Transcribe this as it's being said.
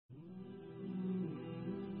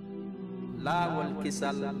laawol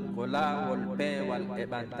kisal ko laawol peewal e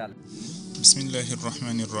ɓantal. bismillahi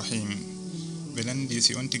rrahmani rrahim. ɓe landi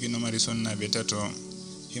si on tigi no mari sonnaɓe tato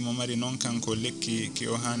himo mari non kanko lekki ki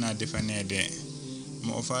o hana defanede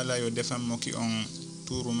mo o faala yo defanmo ki on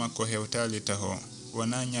tuuru makko hewtali taho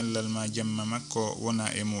wona ñallal ma jemma makko wona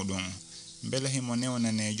e muɗum bela himo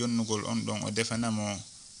newnane jonnugol on ɗon o defanamo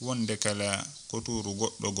wonde kala ko tuuru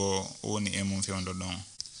goɗɗo goo woni e mum fewndo ɗon.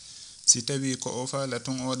 si tawi ko o faala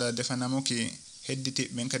tun oɗa defanamo ki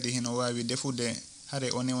hedditiɓɓen kadi hino wawi defude hare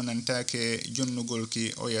o newnantake jonnugol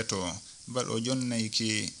ki oyato bal o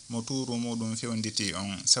jonnayki mo tuuru muɗum fewnditi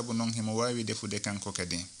on sabu non himo wawi defude kanko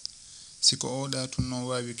kadi. siko oɗa tun non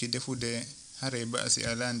wawi ki defude hare ba'si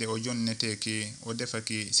alande o jonneteki o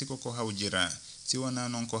defaki siko ko hawjira si wona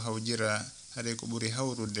non ko hawjira hare ko ɓuri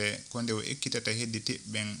hawrude ko nde o ekkitata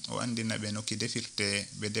hedditiɓɓen o andina ɓe no ki defirte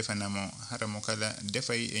ɓe defanamo hara mo kala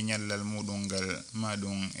defay e ñallal muɗum ngal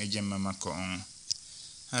maɗum e jemma makko on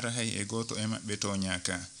hara hay e goto e maɓɓe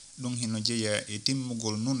toñaka ɗum hino jeeya e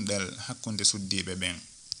timmugol nunɗal hakkunde suddiɓe ɓen.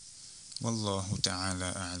 wallahu ta'ala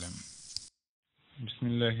a'lam.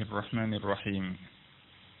 bismillahi rrahmani rrahim.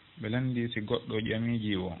 ɓe landi si goɗɗo ƴami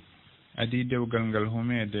jiwo adi dewgal ngal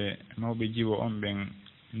humede mawɓe jiwo on ɓen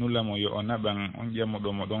nulamo yo o naɓan on ƴamuɗo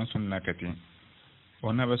mo ɗon sunnakati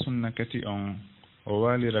o naɓa sunnakati on o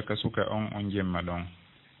walira ka suka on jemma ɗon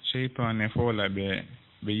cheytane foola ɓe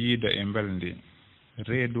yiida e mbaldi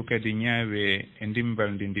reedu kadi ñaawe e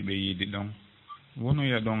ndimbaldi ndi ɓe yiidi ɗon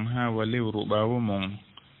wonoya ɗon haawa lewru ɓaawo mum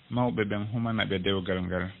mawɓe ɓen humana ɓe dewgal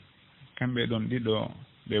ngal kamɓe ɗon ɗiɗo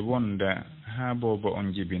ɓe wonda haa boobo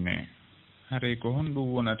on jibine haray ko honɗum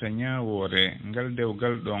wonata ñaawoore ngal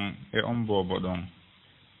dewgal ɗon e on boobo ɗon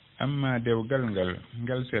amma dewgal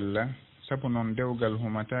ngal sella sabu noon dewgal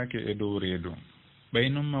humatake e dow reedu ɓay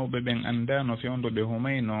noon mawɓe ɓen anndano fewndo ɓe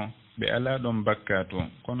humayno ɓe alaa ɗon bakkatu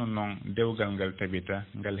kono noon dewgal ngal tabita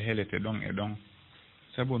ngal helete ɗon e ɗon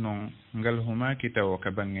sabu noon ngal humaki tawo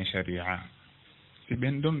ka bange sharia si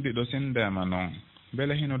ɓen ɗon ɗiɗo sendama noon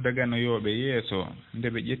bela hino daganoyoɓe yeeso nde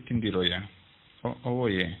ɓe ƴettindiroya o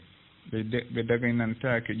woye ɓe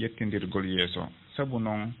daganantake ƴettindirgol yeeso sabu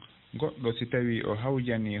noon goɗɗo si tawi o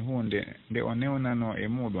hawjani hunde nde o newnanano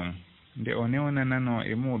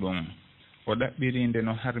e muɗum o ɗaɓɓiri nde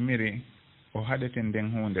no harmiri o haɗete nden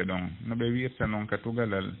hunde ɗon no ɓe wirta noon ka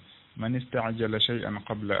tugalal man istajala shay'an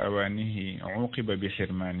qabla awanihi uqiba bi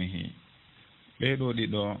hirmanihi. ɓeɗo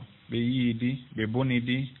ɗiɗo ɓe yiidi ɓe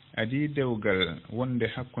bonidi adi dewgal wonde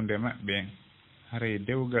hakkunde maɓɓe haray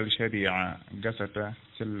dewgal sharia gasata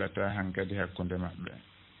sellata hankadi hakkunde maɓɓe.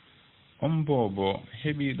 on boobo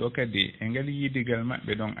heɓiɗo kadi e ngal yiidigal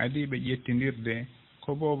maɓɓe ɗon adi ɓe ƴettindirde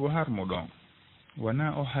ko boobo harmuɗo wona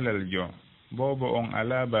o halaljo boobo on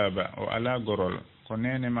ala baaba o ala gorol ko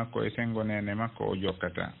nene makko e sengo nene makko o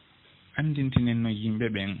jokkata andintinen no yimɓe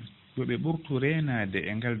ɓen yo ɓe ɓurtu renade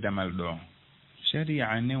e ngal damal ɗo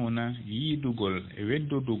sharia newna yiidugol e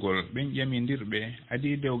weddodugol ɓen ƴamindirɓe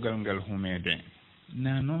adi dewgal ngal humede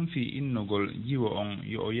na noon fi innugol jiwo on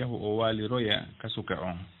yo o yahu o waaliroya ka suka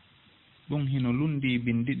on ɗum hino lundi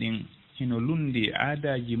bindi ɗin hino lundi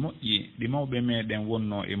aadaji moƴƴi ɗi mawɓe meɗen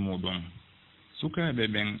wonno e muɗum sukaaɓe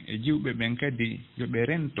ɓen e jiwɓe ɓen kadi yo ɓe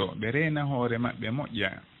rento ɓe reena hoore maɓɓe moƴƴa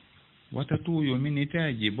wata tuuyo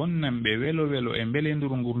minitaji bonnanɓe welo e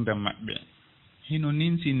mbelendur ngurdam maɓɓe hino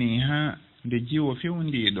ninsini haa nde jiwo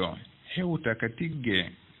fewndiɗo hewta ka tigge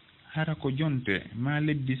hara ko jonte ma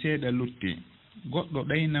lebbi seeɗa lutti goɗɗo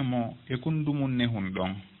ɗaynamo e kundumum nehun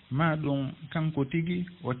ɗon ma ɗum kanko tigi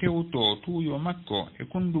o tewto tuuyo makko e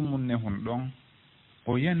kundumum nehun ɗon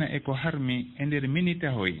o yana e ko harmi e nder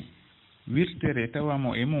minitahoy wirtere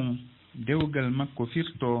tawamo e mum dewgal makko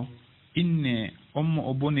firto inne onmo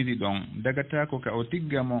o boniri ɗon dagatako ka o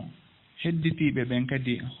tiggamo hedditiɓe ɓen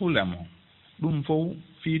kadi hulamo ɗum fof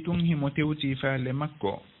fii tun himo tewti faale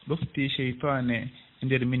makko ɗofti cheytane e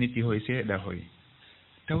nder miniti hoy seeɗa hoy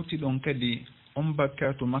tawti ɗon kadi on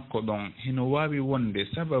bakkatu makko ɗon hino wawi wonde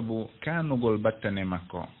sababu kanugol battane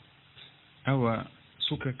makko awa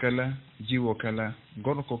suka kala jiwo kala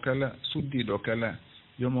gorko kala suddiɗo kala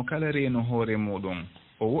yomo kala reeno hoore muɗum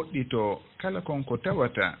o woɗɗito kala konko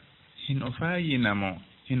tawata hino fayinamo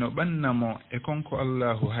hino ɓannamo e konko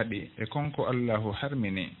allahu haɗi e konko allahu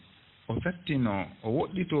harmini o sattino o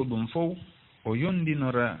woɗɗito ɗum fof o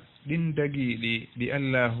yondinora ɗin dagiiɗi ɗi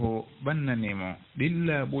allahu ɓannanimo ɗin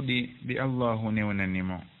laaɓuɗi ɗi allahu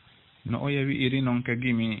newnanimo no o yawi iri noon ka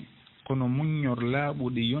gimi kono muññor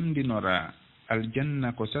laaɓuɗi yondinora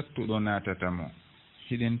aljanna ko sattuɗo natatamo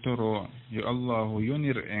hiɗen toro yo allahu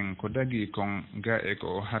yonir en ko dagi kon ga e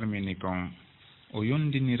ko o harmini kon o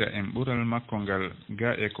yondinira en ɓural makko ngal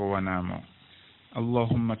ga e ko wanamo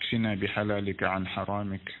اللهم اكفنا بحلالك عن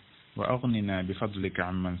حرامك وأغننا بفضلك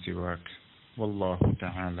عمن سواك والله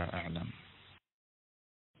تعالى أعلم.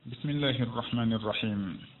 بسم الله الرحمن الرحيم.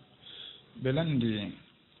 بلندي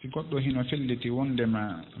في قدو هنا فلتي وندما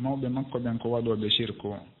موبي مكو بانكو وادو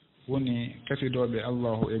بشيركو وني كفدو بي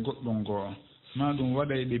الله قدونغو ما دون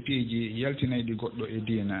وداي دي بيجي يالتيناي دي قدو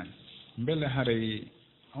دينا بلا هاري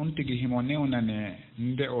ontigi himo newnane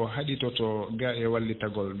nde o haɗitoto ga e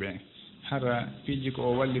wallitagol ɓe hara piiji ko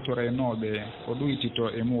o wallitoraynoɓe o ɗuytito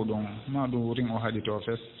e muɗum ma ɗum rin o haɗito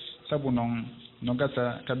fes sabu noon no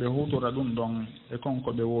gasa kaɓe hutora ɗum ɗon e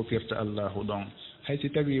konko ɓe wopirta allahu ɗon haysi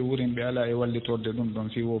tawi wurin ɓe ala e wallitorde ɗum ɗon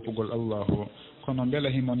fi wopugol allahu kono mbela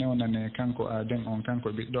himo newnane kanko aden on kanko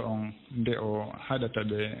ɓiɗɗo on nde o haɗata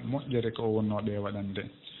ɓe moƴƴere ko o wonnoɓe waɗande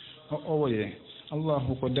o woye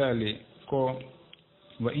allahu ko daali ko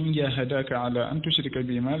وإن جاهداك على أن تشرك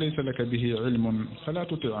بي ما ليس لك به علم فلا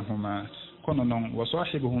تطعهما كنن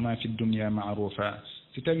وصاحبهما في الدنيا معروفا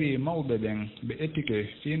تتبي موببن بإتك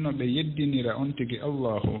فينو بيدنير أنتك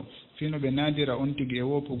الله فينو بنادر أنتك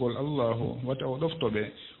ووبغل الله وتوضفت به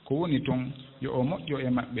كونتم يو مؤجو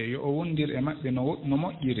إمأبي يو وندر إمأبي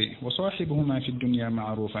نمؤجري وصاحبهما في الدنيا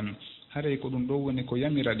معروفا هري كدن دوني كو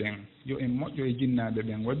يمردن يو مؤجو جنابي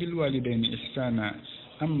بن وبالوالدين إحسانا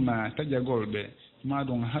أما تجاغول به ma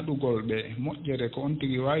ɗum haɗugol ɓe moƴƴere ko on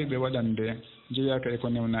tigi wawi ɓe waɗande jeeyaka e ko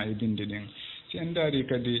newna e bindi ɗin si en daari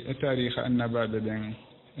kadi e tariha annabaɓe ɓen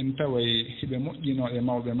en taway hiɓe moƴƴino e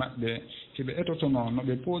mawɓe maɓɓe hiɓe etotono no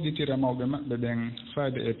ɓe pooditira mawɓe maɓɓe ɓen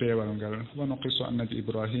faade e peewal ngal wono qisso annabi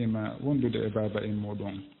ibrahima wondude e baba en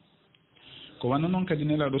muɗum ko wana noon kadi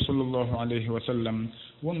nelaɗo sallllahu alayhi wa sallam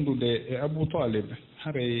wondude e abou talib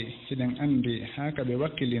haray hiɗen anndi haa ka ɓe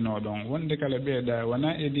wakkilino ɗon wonde kala ɓeeɗa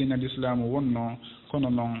wona e diina l'islamu wonno kono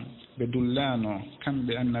noon ɓe dullaano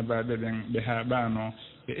kamɓe annabaɓe ɓen ɓe haaɓaano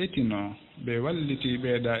ɓe etino ɓe walliti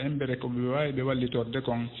ɓeeɗa embere ko ɓe waawi ɓe wallitorde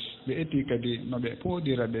kon ɓe eti kadi no ɓe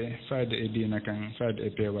poodira ɓe faade e diina kan faade e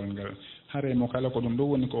peewal ngal haray mo kala ko ɗum ɗo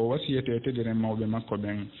woni ko o wasiyete teɗiren mawɓe makko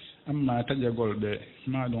ɓen amma taƴagol ɓe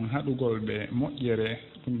ma ɗum haɗugol ɓe moƴƴere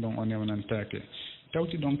ɗum ɗon o newnantake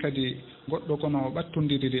tawti ɗon kadi goɗɗo kono o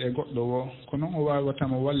ɓattodiri e goɗɗo wo ko noon o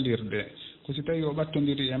wawatamo wallirde ko si tawi o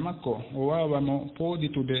ɓattodiri e makko o wawamo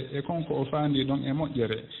pooditude e konko o faandi ɗon e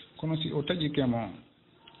moƴƴere kono si o taƴikemo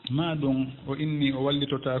ma ɗum o inni o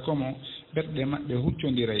wallitotakomo ɓerɗe maɓɓe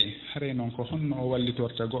huccodiray haray noon ko honno o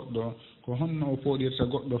wallitorta goɗɗo ko honno o pooɗirta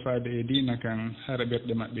goɗɗo faade e diina kan hara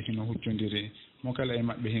ɓerɗe maɓɓe hino huccodiri mo kala e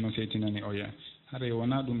maɓɓe hino seytinani oya haray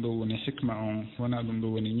wona ɗum ɗo woni hikma on wona ɗum ɗo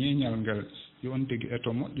woni ñeeñal ngal yo on tigi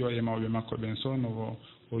eto moƴƴo e mawɓe makko ɓen sownowo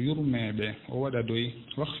o yurmeɓe o waɗa doy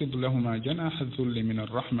wahfid lahuma janaha zulli min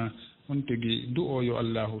arrahma on tigi du'o yo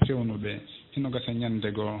allahu fewnuɓe hino gasa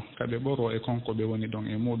ñande goo kaɓe ɓoro e konko ɓe woni ɗon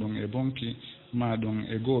e muɗum e bonki ma ɗum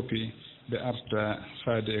e goopi ɓe arta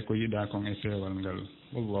faade e ko yiɗa kon e feewal ngal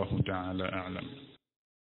wallahu taala alam.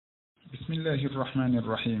 bismillahi rrahmani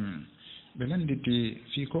rrahim. ɓe landiti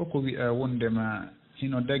fi ko ko wi'a wondema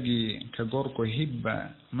hino dagi ka gorko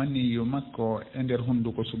hibba maniyu makko e nder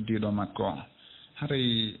hunduko suddiɗo makko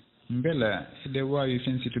haray mbela eɗe wawi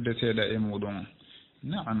fensitude seeɗa e muɗum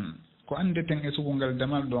naam ko andeten e sugungal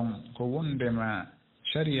damal ɗon ko wondema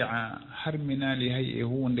sharia harminali hay e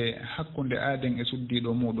hunde hakkunde aaden e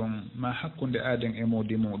suddiɗo muɗum ma hakkunde aaden e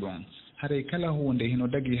moodi muɗum haray kala hunde hino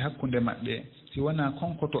dagi hakkunde maɓɓe si wona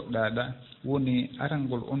konko toɗɗaɗa woni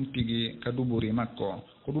arangol on tigi ka duburi makko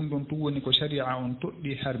ko ɗum ɗon tu woni ko sharia on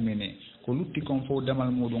toɗɗi harmini ko lutti kon fof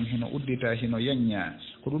damal muɗum hino uddita hino yañña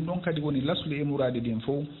ko ɗum ɗon kadi woni laslu e muradi ɗin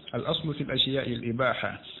fof al aslu fil ashiyai l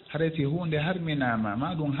ibaha haray si hunde harminama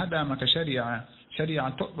ma ɗum haɗama ka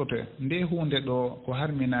sharia toɗɗoto nde hunde ɗo ko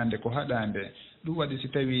harminande ko haɗande ɗum waɗi si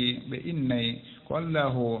tawi ɓe innay ko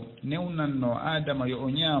allahu newnanno adama yo o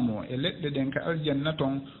ñaamo e leɗɗe ɗen ka aljanna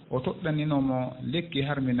ton o toɗɗaninomo lekki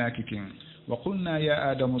harminaki kin wa qulna ya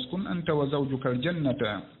adamu uskun anta wa zawjuka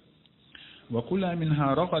aljannata wa kula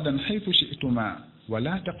minha ragadan haythu shi'tuma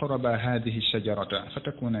wala taqraba hadihi lshajarata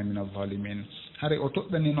fatakuna min alzalimin hare o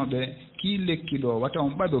toɗɗaninoɓe ki lekki ɗo wata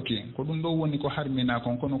on ɓadoki ko ɗum ɗo woni ko harmina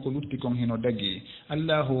kon kono ko lutti kon hino dagi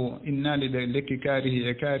allahu innali ɓe lekki kaarihi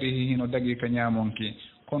e kaarihi hino dagi ka ñaamonki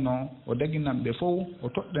kono o daginamɓe fof o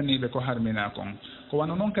toɗɗaniɓe ko harmina kon ko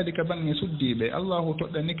wano noon kadi ka bange suddiɓe allahu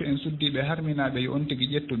toɗɗanike en suddiɓe harminaɓe yo on tigi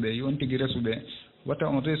ƴettuɓe yo on tigi resuɓe wata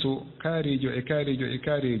on resu kaarijo e kaarijo e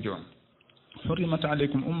kaarijo حرمت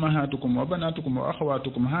عليكم أمهاتكم وبناتكم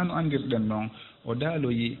وأخواتكم هانو أنجردن نون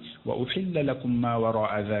ودالوي وأحل لكم ما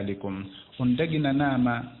وراء ذلكم وندقنا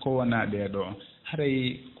ناما كونا بيدو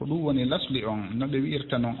هري كدووني الأصل نبي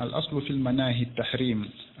إرتنون الأصل في المناهي التحريم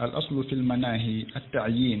الأصل في المناهي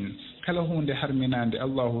التعيين kala hunde harminande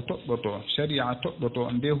Allahu toɓɓoto sharia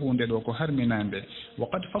toɓɓoto nde hunde ɗo ko harminande wa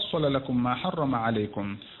qad fassala lakum ma harrama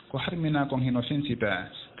alaykum ko harmina kon hino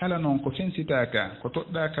fensita kala noon ko fensitaka ko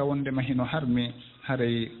toɗɗaka wondema hino harmi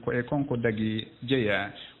haray ko e konko dagi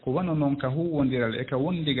jeeya ko wano noon ka huwodiral e ka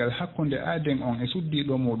wondigal hakkunde aaden on e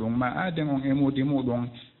suddiɗo muɗum ma aaden on e muudi muɗum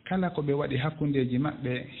kala ko ɓe waɗi hakkundeji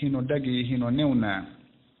maɓɓe hino dagi hino newna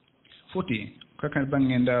foti kaka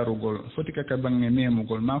bange ndarugol foti kaka bange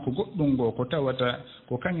memugol ma ko goɗɗum go ko tawata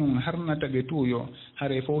ko kañum harnata ɓe tuuyo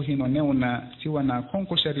hare fof hino newna siwana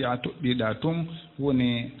konko sharia toɗɗiɗa tum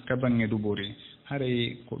woni ka bange duburi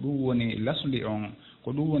haray ko ɗum woni lasli on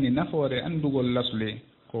ko ɗum woni nafoore andugol lasli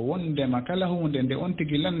ko wondema kala hunde nde on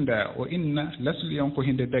tigi landa o inna lasli on ko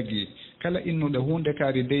hinde dagi kala innuɗo hunde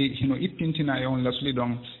kaari dey hino ittintina e on lasli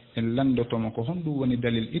ɗon en landotomo ko honɗum woni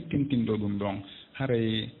dalil ittintinɗo ɗum ɗon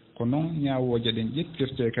haray ko noon ñaawooje ɗen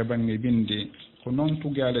ƴettirte ka bange bindi ko noon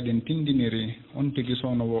tugaale ɗen tindiniri on tigi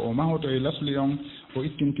sownowo o mahoto e lasli on o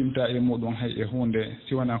ittintinta e muɗum hay e hunde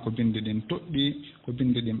siwana ko bindi ɗin toɗɗi ko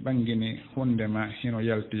bindi ɗin ɓangini hundema hino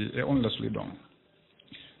yalti e on lasli ɗon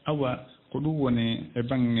awa ko ɗum woni e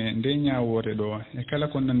bange nde ñaawoore ɗo e kala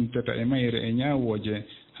ko nanditata e mayre e ñaawooje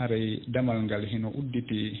haray damal ngal hino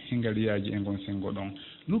udditi hingal yaaji e ngon sengo ɗon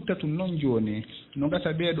luttatu noon jooni no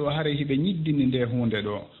gasa ɓeeɗo haray hiɓe ñiddini nde hunde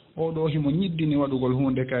ɗo oɗo himo ñiddini waɗugol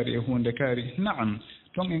hunde kaari e hunde kaari naam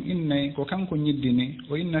ton en innay ko kanko ñiddini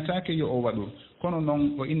o innatake yo o waɗu kono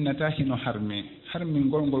noon o innata hino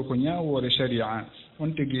harmingol ngol ko ñaawoore sharia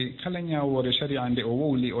on tigi kala ñaawoore sharia nde o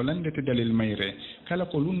wowli o landete dalil mayre kala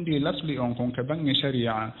ko lundi lasli on kon ka bange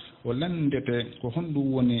sharia o landete ko honɗum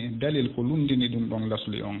woni dalil ko lundini ɗum ɗon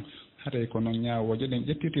lasli on haray ko noon ñaawooje ɗen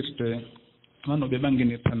ƴettitirte wano ɓe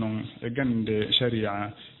ɓanginirta noon e gande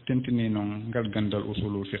sharia tentini noon ngal gandal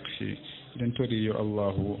usulul fiqhi ɗen tori yo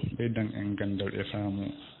allahu ɓeydan en gandal e faamu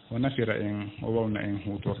o nafira en o wawna en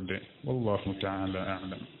hutorde wallahu taala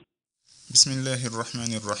alam bismillahi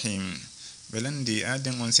rrahmani rrahim ɓe landi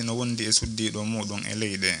aaden on sino wondi e suddiɗo muɗum e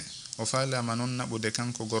leyɗe o faalama noon naɓude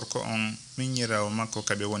kanko gorko on miññirawo makko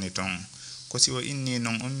kaɓe woni ton ko si o inni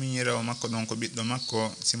noon on miññirawo makko ɗon ko ɓiɗɗo makko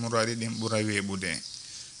simorari ɗin ɓura weeɓude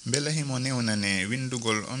mbela himo newnane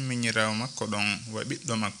windugol on miññirawo makko ɗon wa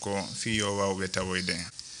ɓiɗɗo makko fiyo wawɓe tawoyde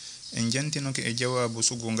en jantinoke e jawabu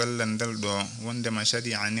sugu ngallandal ɗo wondema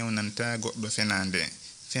sharia newnanta goɗɗo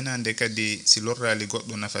fenande kadi si lorrali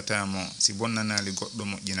goɗɗo nafatamo si bonnanali goɗɗo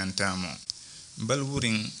moƴƴinantamo bal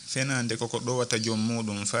wurin fenande koko ɗowata joom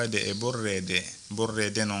muɗum faade e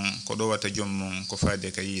borrede noon ko ɗowata joom mum ko faade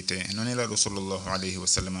ka yiite non elaɗo sallllahu alayhi wa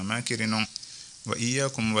sallam makiri noon wa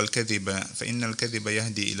iyakum walkadiba fa inna alkadiba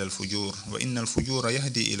yahdi ila alfujur wa inna alfujura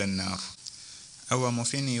yahdi ila annar awa mo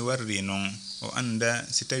feni warri noon o anda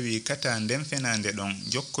si tawi kata nden fenande ɗon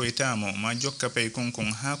jokkoytamo ma jokka pay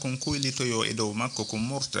kunkun ha kun kuylitoyo e dow makko kun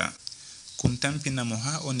murta kun tampinamo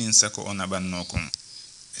ha onin sako o naɓanno kun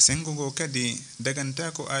sengo go kadi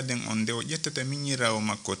daganta ko aaden on nde o ƴettata miññirawo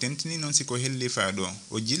makko tentini noon siko hellifa ɗo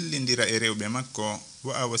o jillidira e rewɓe makko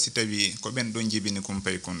wa'awa si tawi ko ɓen ɗon jibini kum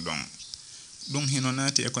pay kun ɗon ɗum hino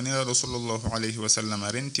naati e ko nelaɗo sallllahu alayhi wa sallam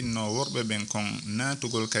rentinno worɓe ɓen kon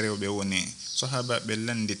naatugol ka rewɓe woni sahabaɓe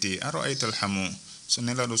landiti aro aytal hamu so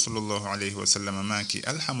nelaɗo sallllahu alayhi wa sallam maaki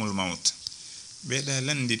alhamul maut ɓeeɗa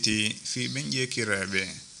landiti fi ɓen ƴeekiraɓe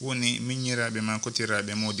woni miññiraɓe ma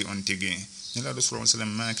kotiraɓe moodi on tigi nelaɗo sallallahu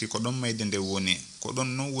sallam maaki ko ɗon mayde nde woni ko ɗon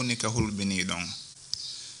non woni ka hulɓini ɗon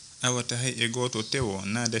awata hay e gooto tewo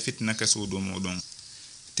naada fitna ka suudu muɗum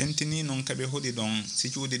tentini noon kaɓe hoɗi ɗon si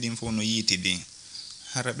cuuɗi ɗin fof no yiitidi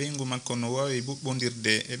hara ɓeyngu makko no wawi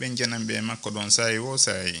buɓɓodirde e ɓen janamɓe makko ɗon saayi wo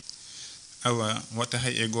saayi awa wata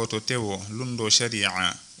hay e gooto tewo lundo sharia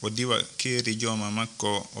o diwa keeri jooma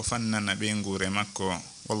makko o fannana ɓeynguure makko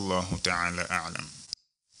wallahu taala alam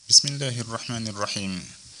bismillahi rrahmani rrahim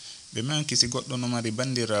ɓe maaki si goɗɗo no mari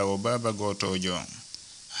bandirawo baaba gootojo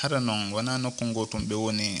hara noon wona nokku ngotum ɓe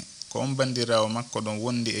woni ko on bandirawo makko ɗon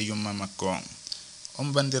wondi e yumma makko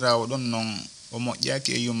on bandirawo ɗon noon o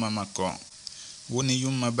moƴƴaki e yumma makko woni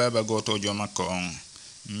yumma baaba gootojo makko on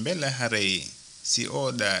mbela haray si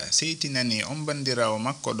oɗa seytinani on bandirawo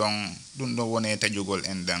makko ɗon ɗum ɗon woni tajugol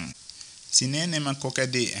en ɗan si nene makko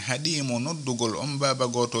kadi haɗimo noddugol on baaba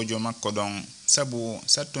gootojo makko ɗon sabu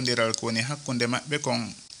sattodiral ko woni hakkunde maɓɓe kon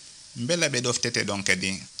mbela ɓe ɗoftete ɗon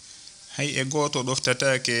kadi hay e gooto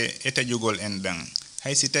ɗoftatake e tajugol en ɗan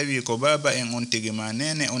hay si tawi ko baaba en on tigi ma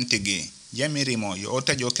nene on tigi jamirimo yo o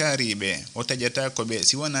taƴo kaariɓe o taƴatako ɓe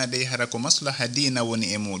si wona dey hara ko maslaha diina woni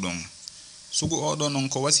e muɗum sugu oɗo noon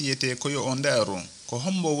ko wasiyete koyo o ndaaru ko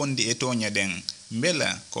hombo wondi e toña ɗen mbela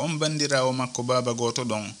ko on bandirawo makko baaba gooto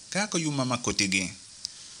ɗon kako yumma makko tigi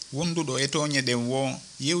wonduɗo e toñe ɗen wo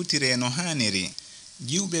yewtire no haniri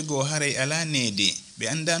jiwɓe goo haray ala needi ɓe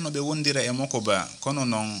andano ɓe wondira e moko ba kono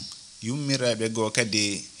noon yummiraɓe goo kadi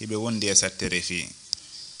heɓe wondi e sattere fi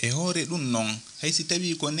e hoore ɗum noon haysi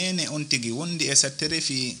tawi ko nene on tigi wondi e sattere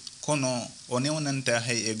fi kono o newnanta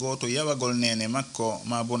hay e gooto yawagol nene makko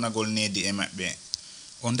ma bonagol needi e maɓɓe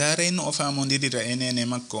o ndarayno o famodirira e nene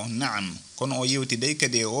makko naam kono o yewti dey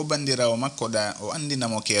kadi o bandirawo makko ɗa o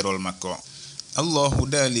andinamo keerol makko allahu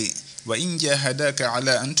daali wa in jahadaka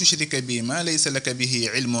ala an tushrika bi ma laysa laka bihi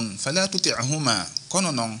ilmun fala tuti'huma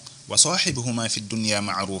kono noon wa sahibhuma fi dunya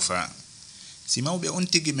ma'rufa si mawɓe on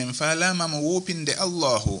tigi men faalamamo wopinde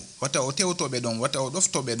allahu wata o tewtoɓe ɗon wata o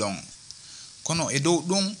ɗoftoɓe ɗon kono e dow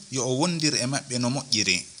ɗum yo o wondir e maɓɓe no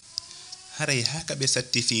moƴƴiri haray haka ɓe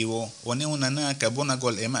sattifiwo o newnanaka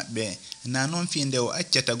bonagol e maɓɓe na noon fi nde o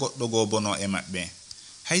accata goɗɗo goo bono e maɓɓe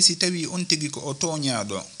haysi tawi on tigi ko o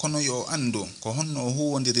toñaɗo kono yo o andu ko honno o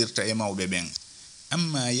huwodirirta e mawɓe ɓen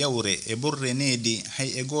amma yawre e borre needi hay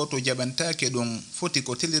e gooto jaɓantake ɗum foti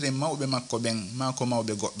ko teliren mawɓe makko ɓen ma ko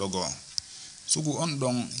mawɓe goɗɗo goo sugu on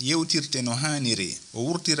ɗon yewtirte no haniri o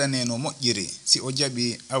wurtirane no moƴƴiri si o jaɓi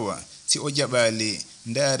awa si o jaɓali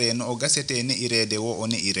ndaare no o gasete ne'irede wo o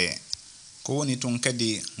ne'ire ko woni tun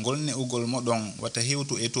kadi ngol ne'ugol moɗon wata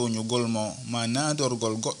hewtu e toñugol mo ma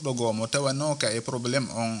naadorgol goɗɗo goo mo tawanoka e probléme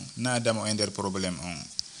on naadamo e nder probléme on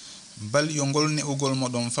bal yo ngol ne'ugol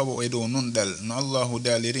moɗon fawo e dow nunɗal no allahu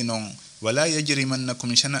daaliri noon wala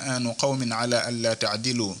yajrimannakum shana'anu qawmin ala alla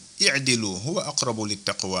ta'dilu i'dilu huwa aqrabu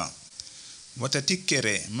littaqwa wata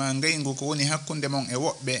tikkere ma ngayngu ko woni hakkunde mon e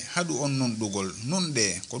woɓɓe haɗu on nunɗugol nunɗe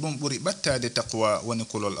ko ɗum ɓuri ɓattade taqwa woni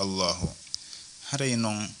kulol allahu haray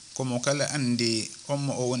noon komo kala andi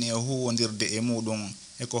onmo o woni e huwondirde e muɗum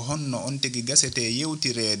e ko honno on tigi gasete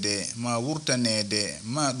yewtirede ma wurtanede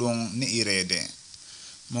ma ɗum ne'irede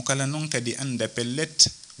mo kala noon kadi anda pellet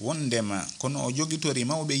wondema kono o jogitori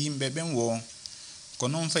mawɓe yimɓe ɓen wo ko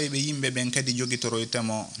noon fayɓe yimɓe ɓen kadi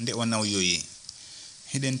jogitoroytamo nde o nawyoyi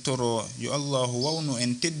hiɗen toro yo allahu wawnu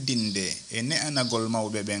en teddinde e ne'anagol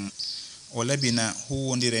mawɓe ɓen o labina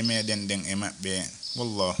huwondire meɗen ɗen e maɓɓe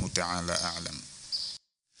wallahu ta'ala a'lam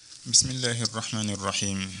bismillahi rrahmani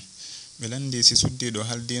rrahim ɓe landi si suddiɗo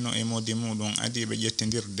haldino e modi muɗum adi ɓe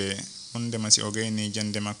ƴettidirde wondema si o gayni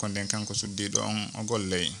jande makko nden kanko suddiɗo on o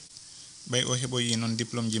gollay ɓay o heɓoyi noon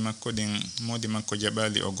diplôme ji makko ɗin modi makko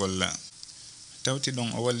jaɓali o golla tawti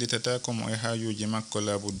ɗon o wallitatakomo e haajuji makko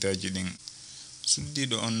laabuddaji ɗin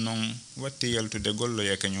suddiɗo on noon watti yaltude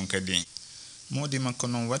golloya kañum kadi modi makko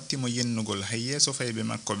noon wattimo yennugol hay yeeso fayɓe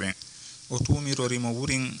makko ɓen o tuumirorimo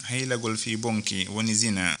wurin haylagol fi bonki woni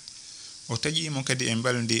zina o taƴimo kadi e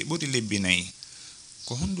mbaldi ɓuri lebbinayi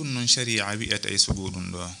ko honɗum noon sharia wi'ata e suguɗum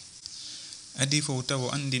ɗo adi fof tawo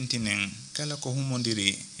andintinen kala ko humodiri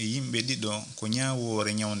e yimɓe ɗiɗo ko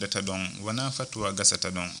ñawoore ñawdata ɗon wona fatwa gasata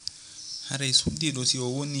ɗon haray suddiɗo si o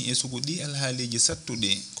woni e sugu ɗi alhaaliji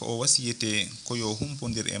sattuɗi ko o wasiyete koyo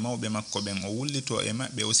humpodir e mawɓe makko ɓen o wullito e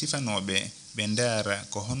maɓɓe o sifanoɓe ɓe ndaara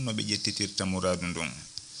ko honno ɓe ƴettitirta muradu ndun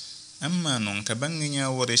amma noon ka bange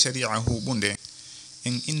ñawore sharia huɓunde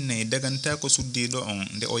en innay daganta ko suddiɗo on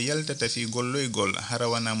nde o yaltata fi golloygol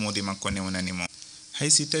harawana modi makko newnanimo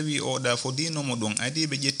haysi tawi oɗa fodinomo ɗum adi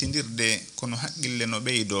ɓe ƴettidirde kono haqqille no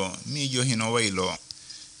ɓeydo miijo hino waylo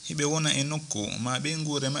hiɓe wona e nokku ma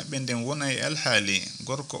beynguure maɓɓe nden wona e alhaali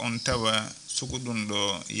gorko on tawa sugu ɗum ɗo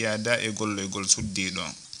yaada e golloygol suddiɗo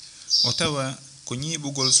o tawa ko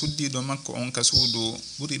ñiiɓugol suddiɗo makko on ka suudu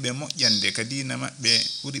ɓuri ɓe moƴƴande ka diina maɓɓe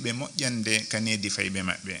ɓuri ɓe moƴƴande ka needi fayɓe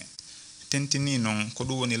maɓɓe tentini noon ko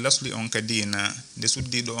ɗum woni lasli on ka diina nde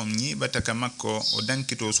suddiɗo on ñiiɓata ka makko o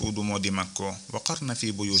dankito suudu mawdi makko wa qarna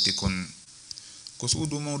fi buyutikun ko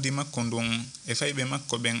suudu mawdi makko ndun e fayɓe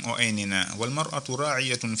makko ɓen o aynina wal mar'atu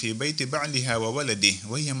ra'iyatun fi bayti ba'liha wa waladihi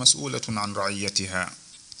wa hiya mas'ulatun an ra'iyatiha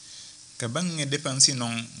ka bange dépensi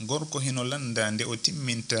noon gorko hino landa nde o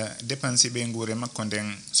timminta dépensi ɓe nguure makko nden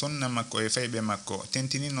sonna makko e fayɓe makko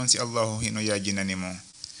tentini noon si allahu hino yajinanimo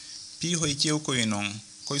piihoy cewkoy noon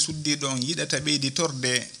koye suddiɗo on yiɗata ɓeydi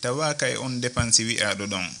torde tawaka e on dépensi wi'aɗo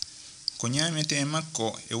ɗon ko ñamete e makko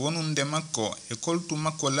e wonunde makko e koltu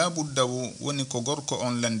makko laabuddawu woni ko gorko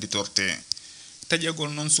on landitorte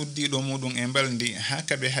taƴagol noon suddiɗo muɗum e mbaldi ha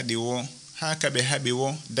kaɓe haɓi wo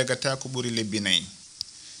dagata ko ɓuri lebbinayi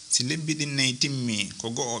si lebbi ɗin nayi timmi ko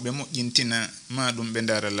go'o ɓe moƴƴintina ma ɗum ɓe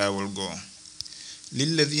ndara laawol goo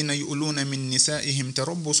lilladhina yu'luna min nisa'ihim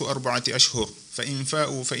tarabbusu 4 ashhur fa in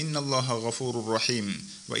fa'u fa inna allaha ghafurur rahim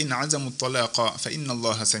wa in 'azamu at-talaqa fa inna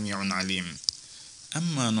allaha sami'un 'alim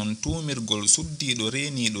amma non tuumirgol suddiɗo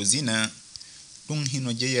reeniɗo zina ɗum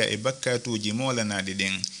hino jeya e bakkatuji molanaɗe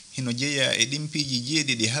ɗen hino jeya e dimpiji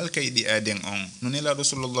jeedidi halkaydi aden on nunelaɗo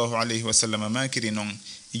sallallahu alayhi wa sallam makiri non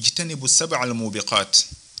ijtanibu sab'a almubiqat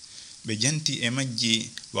be janti e majji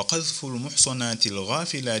wa qadhfu almuhsanati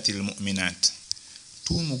alghafilati almu'minat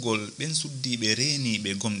tumugol ben suddibe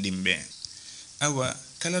renibe gomdimbe awa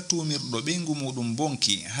kala tumirdo be ngumudum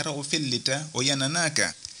bonki hara o fellita o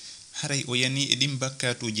yananaka haray o yani e dim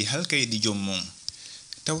bakkatuji halkaydi jommum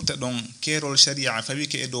tawta don kerol sharia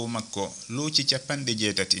fawike e dow makko loci capande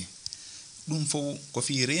jeetati dum fow ko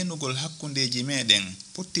fi renugol hakkundeji meden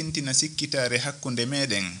pottintina sikkitare hakkunde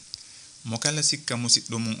meden mo kala sikka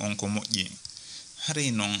musiddo mum on ko moƴƴi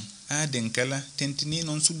haray non aaden kala tentini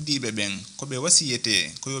non suddibe ben ko be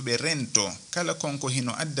wasiyete ko yobe rento kala konko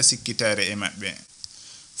hino adda sikkitare e mabbe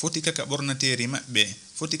foti kaka bornateri mabbe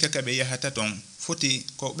foti kaka be yahata ton foti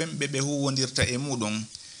ko bembe be huwondirta e mudon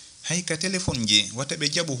hayka telephone ji wata be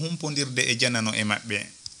jabu humpondirde e janano e mabbe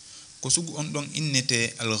ko sugu on don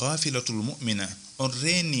innete al-ghafilatul mu'mina on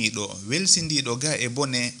renido welsindido ga e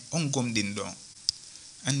bone on gomdindo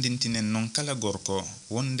andintinen non kala gorko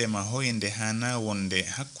wonde ma hoyende hana wonde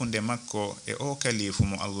hakkunde makko e o kalifu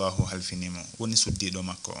mo Allahu halfinimo woni suddido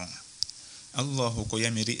makko on Allahu ko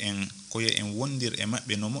yamiri en ko ye en wondir e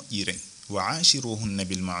mabbe no moƴƴire wa ashiruhunna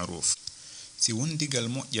bil ma'ruf si wondigal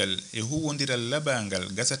moƴƴal e huwondiral labangal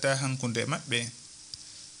gasata hankunde mabbe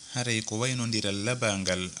haray ko waynondiral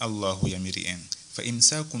labangal Allahu yamiri en fa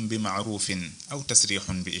imsakum bi ma'rufin aw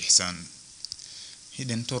tasrihun bi ihsan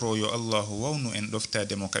hiden toroyo Allahu wawnu en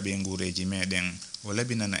doftade mo kabe ngureji meden o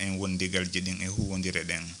labinana en wondigal jidin e huwondire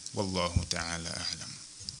den wallahu ta'ala a'lam.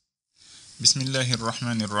 Bismillahir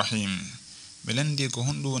rahmanir rahim. Belandi ko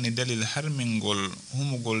hondu woni dalil harmingol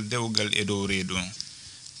humugol dewgal e dow reedu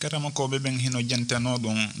karama ko beben hino jantano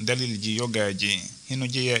dum dalilji yogaji hino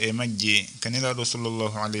jeya e majji kanilado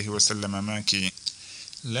sallallahu alayhi wa sallam maki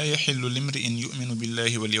la yahillu limri'in yu'minu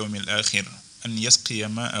billahi wal yawmil akhir an yasqiya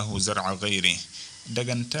ma'ahu zar'a ghayri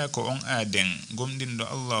daganta ko on aaden gomdindo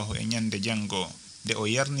Allahu e nyande jango de o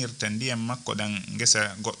yarnirta ndiyam makko dan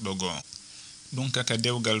ngesa goddo go dum kaka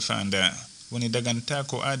dewgal faanda woni daganta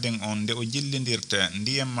ko aaden on de o jillindirta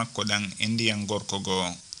ndiyam makko dan e ndiyam gorko go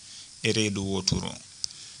e reedu woturu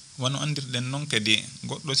wano andirden non kadi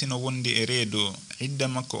goddo sino wondi e reedu idda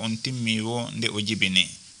makko on timmi wo nde o jibini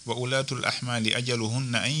wa ulatul ahmali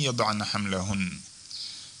ajaluhunna an yad'ana hamlahun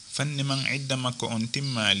fanni man idda makko on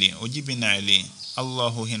timmali o jibinali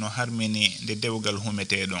Allahu hino harmini de dewgal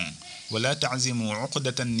humetedon wala ta'zimu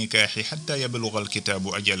 'uqdatan nikahi hatta yablugha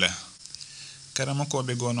al-kitabu ajalah karama ko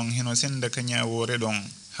be gonon hino senda kanyawore don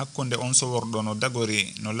hakkunde on so wordo no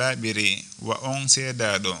dagori no laabiri wa on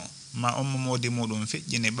sedado ma on modi mudum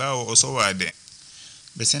fejjini bawo o sowade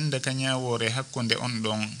be senda kanyawore hakkunde on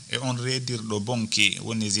don e on redirdo bonki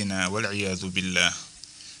woni zina wal iyadu billah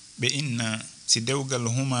be inna si dewgal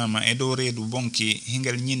humama e do reedu bonki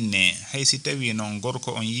hingal nyinne hay si tawi non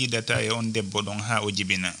gorko on yidata e on debbo don ha o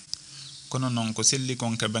jibina kono non ko selli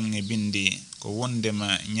kon ka bangi bindi ko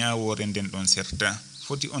wondema nyaawore den don serta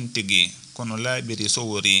foti on tigi kono laabiri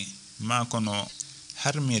sowori ma kono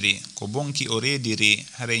harmiri ko bonki o reediri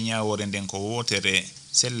hare nyaawore den ko wotere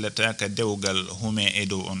sellata ka dewgal hume e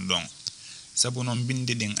do on don sabu non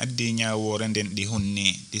bindi din addi nyaawore den di hunni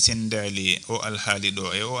di sendali o alhaali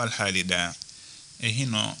do e o alhaalida e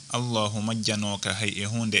hino Allahu majjanoka hay e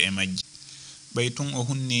hunde e majji baytun o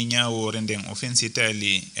hunni nyaawore den o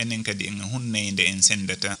fensitali enen kadi en hunneyde en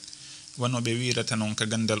sendata wano be wirata non ka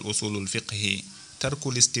gandal usulul fiqhi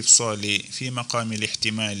tarku al-istifsali fi maqami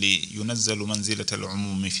al-ihtimali yunazzalu manzilata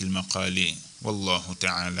al-umumi fi al-maqali wallahu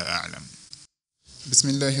ta'ala a'lam.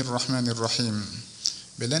 Bismillahir rahmanir rahim.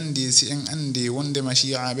 Belandi si en andi wonde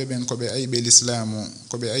mashi'a beben ko be aybe l'islamu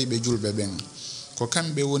ko be aybe julbe ben ko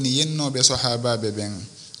kambe woni yennobe sahababe ben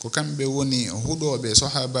ko kambe woni hudobe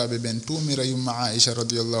sahababe ben tumira yumma Aisha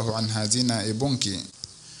radhiyallahu anha zina e bonki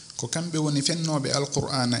ko kambe woni fennobe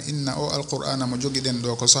alqur'ana inna o alqur'ana mo jogiden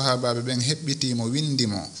do ko sahababe ben hebbiti mo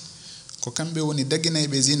windimo ko kambe woni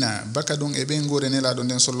daginaybe zina bakadun e beynguure nelado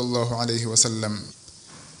den sallallahu alayhi wa sallam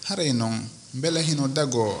haray non bela hino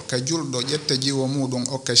dago ka juldo jetta jiwo mudum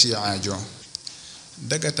okka shi'aajo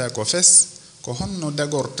dagata ko fes ko honno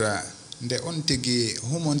dagorta nde on tigi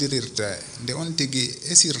humondirirta nde on tigi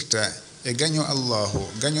esirta e gaño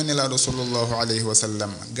Allahu gaño nelado sallallahu alayhi wa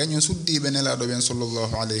sallam gaño suddibe nelado ben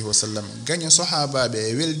sallallahu alayhi wa sallam gaño sahababe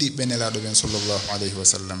e weldibe nelado ben sallallahu alayhi wa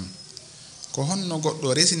sallam ko honno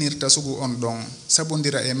goddo resinirta sugu on don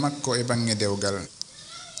sabondira e makko e bange dewgal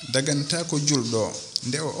daganta ko juldo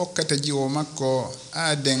nde o okkata jiwo makko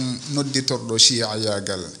aaden nodditordo shi'a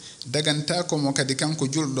yagal daganta ko mo kadi kanko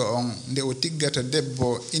juldo on nde o tiggata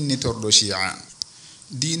debbo innitordo shi'a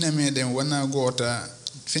diina meden wana gota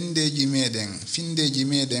findeji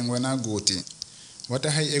meɗen wana gooti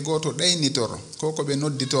wata hay e goto ɗaynitor ko ɓe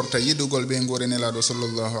nodditorta yidugol ɓe ngure nelaɗo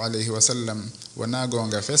sallllahu alayhi wa sallam wana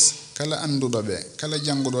gonga fes kala anduɗo ɓe kala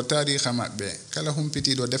janguɗo tariha maɓɓe kala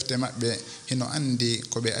humpitiɗo defte maɓɓe hino andi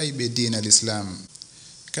ko ɓe ayɓe diina l'islam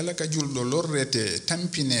kala ka julɗo lorrete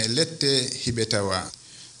tampine lette hiɓe tawa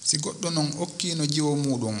si goɗɗo non okkino jiwo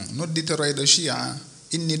muɗum nodditorayɗo shi'a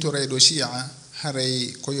innitorayɗo shi'a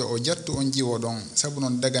haray koyo o jattu on jiwo ɗon sabu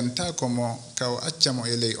non dagantako mo ka o accamo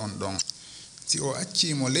e ley on ɗon si o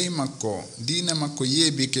accimo ley makko diina makko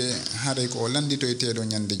yeebike haray ko o landitoyteɗo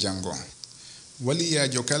ñande jango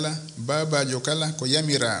waliyajo kala babajo kala ko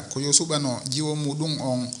yamira ko yo suɓano jiwo muɗum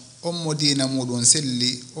on mo diina muɗum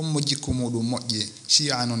selli on mo jikku muɗum moƴƴi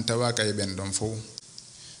shi'a non tawaka e ɓen ɗon fof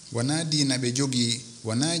wana diina ɓe jogi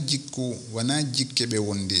wana jikku wana jikke ɓe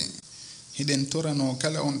wondi hiɗen torano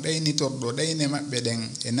kala on ɗaynitorɗo ɗayne maɓɓe ɗen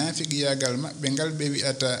e naafiqiyagal maɓɓe ngal ɓe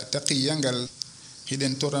wi'ata taqiyangal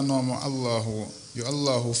hiɗen toranomo allahu yo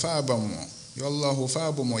allahu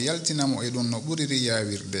faabomo yaltinamo e ɗum no ɓuriri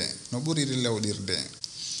yawirde no ɓuriri lawɗirde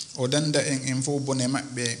o danda en fof bone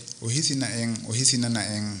maɓɓe o hisinana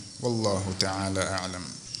en wallahu ta'ala a'lam.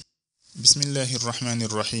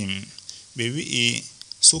 Bismillahirrahmanirrahim. ɓe wi'i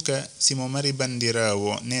suka simo mari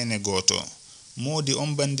bandirawo nene goto moodi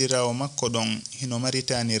on bandirawo makko ɗon hino mari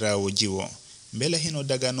tanirawo jiwo mbele hino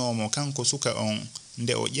daganomo kanko suka on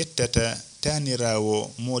nde o ƴettata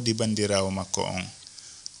tanirawo moodi bandirawo makko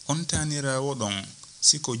on tanirawo ɗon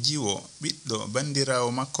siko jiwo ɓiɗɗo bandirawo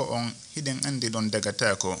makko on hiɗen andi ɗon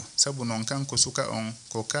dagatako sabu non kanko suka on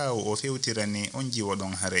ko kawo o fewtirani on jiwo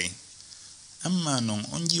ɗon haray amma non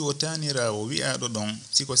on jiwo tanirawo wi'aɗo ɗon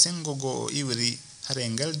siko sengogo o iwri haray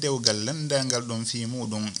ngal dewgal landangal ɗon fi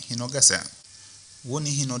muɗum hino gasa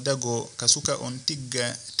woni hino dago ka suka on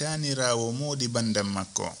tigga tanirawo moodi bandam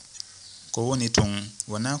makko ko woni tun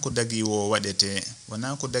wana ko dagiwo waɗete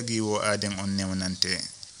wana ko dagiwo aaden on newnante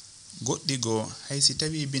goɗɗi go haysi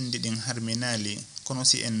tawi bindi ɗin harminali kono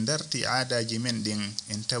si en darti aadaji men ɗin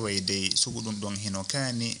en taway dey suguɗum ɗon hino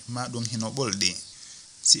kaani ma ɗum hino ɓolɗi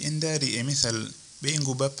si en daari e misal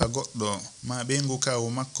ɓeyngu bappa goɗɗo ma ɓeyngu kawu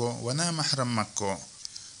makko wana mahram makko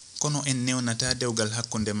kono en newnata dewgal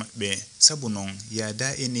hakkunde maɓɓe sabu non yaada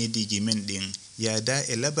e neediji men ɗin yaada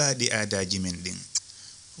e labaɗi aadaji men ɗin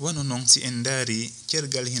wano non si en daari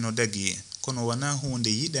cergal hino dagi kono wana hunde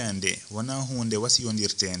yiɗande wana hunde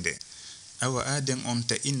wasiyondirtende awa aaden on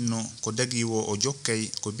ta inno ko dagiwo o jokkay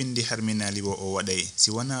ko bindi harminali wo o waɗay si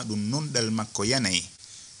wana ɗum nunɗal makko yanay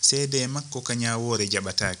seede makko ka ñawore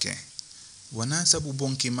jaɓatake wana sabu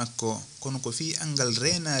bonki makko kono ko fi angal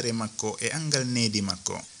renare makko e angal needi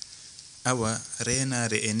makko awa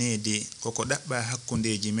renare e needi koko ɗaɓɓa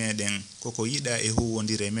hakkundeji meɗen koko yiɗa e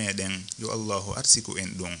huwodire meɗen yo allahu arsiku en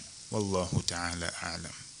ɗum wallahu ta'ala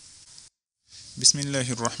a'lam.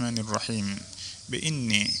 Bismillahirrahmanirrahim. ɓe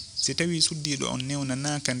inni si tawi suddiɗo on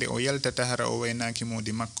newnanaka nde o yaltata hara o waynaki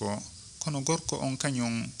moodi makko kono gorko on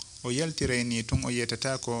kañum o yaltirayni tun o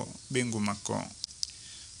yetatako ɓengu makko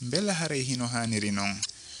mbela haray hino haniri non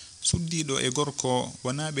suddiɗo e gorko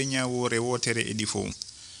wana ɓe ñawore wotere e ɗi fo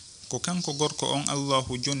ko kanko gorko on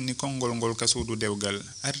allahu jonni kongol ngol ka suudu dewgal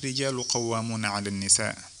arrijalu qawwamuna ala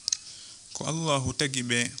nisa ko allahu tagi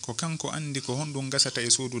ɓe ko kanko andi ko honɗum gasata e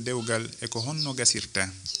suudu dewgal e ko honno gasirta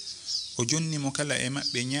o jonni mo kala e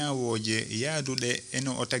maɓɓe ñawoje yaaduɗe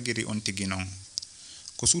eno o tagiri on tigi non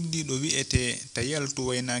ko suddiɗo wi'ete ta yaltu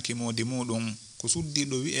waynaki moodi muɗum ko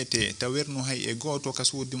suddiɗo wi'ete ta wernu hay e goto ka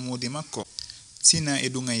suudi moodi makko sina e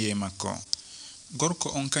ɗugaye makko gorko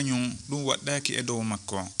on kañum ɗum waɗɗaki e dow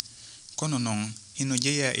makko kono non hino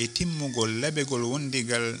jeeya e timmugol labegol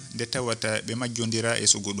wondigal nde tawata ɓe majjodira e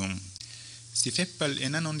sugu ɗum si feppal e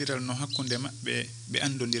nanodiral no hakkunde maɓɓe ɓe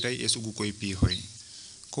andodiray e sugu koye piihoy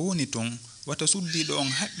ko woni tun wata suddiɗo on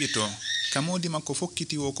haɓɓito ka moodi makko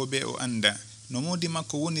fokkitiwo ko be o anda no moodi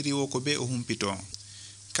makko woniri wo ko be o humpito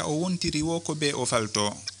ka o wontiri wo ko be o falto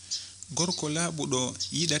gorko laaɓuɗo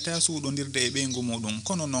yiɗata suuɗodirde e ɓeyngu muɗum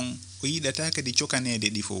kono non o yiɗata kadi cokanede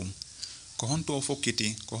ɗi fof ko honto o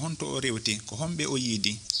fokkiti ko honto o rewti ko homɓe o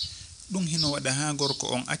yiidi ɗum hino waɗa ha gorko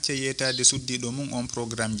on acca yetade suddiɗo mum on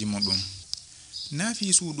programme ji muɗum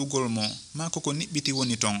naafi suuɗugol mo ma koko niɓɓiti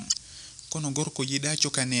woni ton kono gorko yiɗa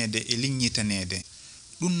cokanede e liññitanede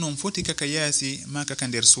ɗum non foti kaka yaasi ma kaka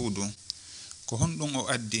nder suudu ko honɗum o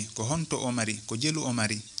addi ko honto o mari ko jelu o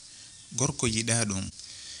mari gorko yiɗa ɗum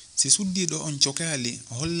si suddiɗo on cokali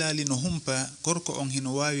hollali no humpa gorko on hino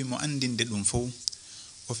wawi mo andinde ɗum fof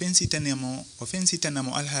o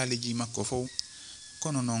fensitanamo alhaaliji makko fof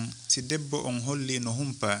kono non si debbo on holli no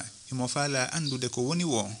humpa himo faala andude ko woni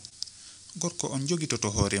wo gorko on jogitoto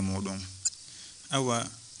hoore muɗum awa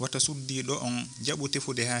wata suddiɗo on jaɓu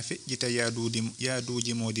tefude ha feƴƴita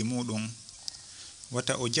yaaduji modi muɗum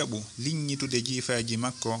wata o jaɓu liññitude jiifaji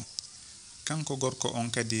makko kanko gorko on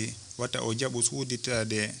kadi wata o jaɓu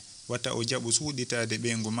suuɗitade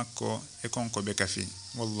ɓeyngu makko e konko ɓe kafi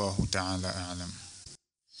wallahu ta'ala a'lam.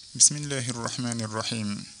 Bismillahir rahmanir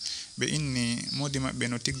rahim. Ɓe inni modi maɓɓe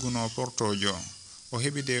no tigguno portojo o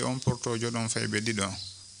heɓide on portojo ɗon fayɓe ɗiɗo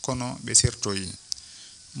kono ɓe sirtoyi.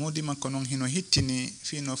 Modi makko non hino hittini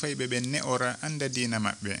fino fayɓe ɓe ne'ora anda dina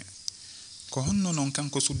maɓɓe ko honno non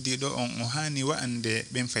kanko suddiɗo on o hani wa'ande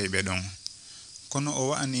ɓen fayɓe ɗon kono o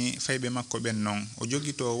wa'ani fayɓe makko ɓen non o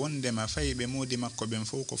jogito wondema fayɓe modi makko ɓen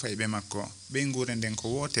fof ko fayɓe makko beynguure nden ko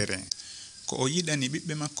wotere ko o yiɗani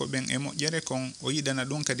ɓiɓɓe makko ɓen e moƴƴere kon o yiɗana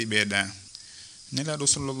ɗum kadi ɓeeɗa. Nelaɗo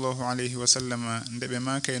sallallahu alayhi wa sallam nde ɓe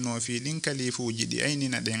makayno fi ɗin kalifuji ɗi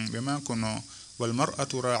aynina ɗen ɓe makuno wal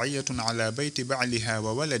mar'atu ra'iyatun ala bayti ba'liha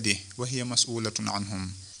wa waladihi wa hiya mas'ulatun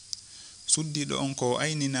anhum. Suddiɗo on ko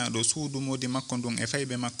ayninaɗo suudu modi makko ndun e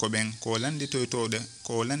fayɓe makko ɓen ko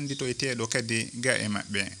landitoyteɗo kadi ga e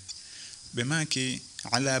maɓɓe. Ɓe maki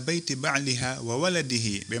ala bayti ba'liha wa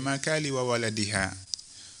waladihi ɓe makali wa waladiha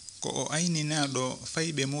ko o ayninaɗo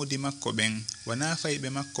fayɓe modi makko ɓen wana fayɓe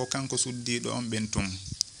makko kanko suddiɗo on ɓen tun.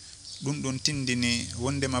 Ɗum ɗon tindini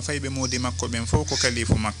wondema fayɓe modi makko ɓen fof ko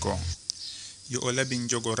kalifu makko yo o labin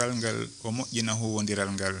jogoral ngal o moƴƴina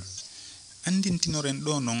huwodiral ngal. Andintinoren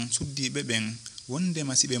ɗo non suddiɓe ɓen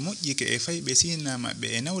wondema si ɓe moƴƴike e fayɓe sina maɓɓe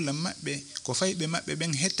e nawlam maɓɓe ko fayɓe maɓɓe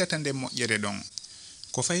ɓen hettata nden moƴƴere ɗon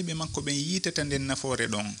ko fayɓe makko ɓen yiitata nden nafoore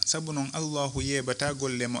ɗon sabu non Allahu yeɓata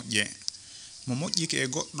golle moƴƴe. Mo moƴƴike e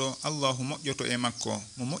goɗɗo Allahu moƴƴoto e makko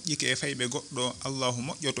mo moƴƴike e fayɓe goɗɗo Allahu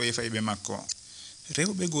moƴƴoto e fayɓe makko.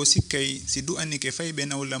 Rewɓe goo sikkay si du'anike fayɓe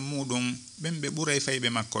nawlam muɗum ɓen ɓe ɓuray fayɓe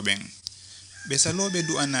makko ɓen. Ɓe saloɓe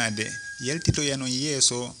du'anade yaltitoyanon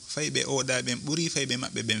yeeso fayɓe oɗa ɓen ɓuri fayɓe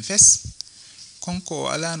maɓɓe ɓen fes konko o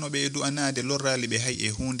alano ɓe du'anade lorrali ɓe hay e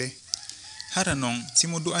hunde. Hara non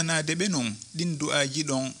simo du'anade ɓe non ɗin du'aji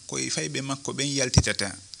ɗon koye fayɓe makko ɓen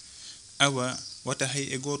yaltitata awa wata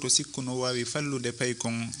hay e goto sikku no wawi fallude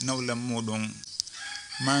paykon nawlam muɗum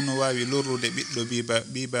ma no wawi lorrude ɓiɗɗo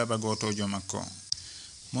bi baba gotojo makko.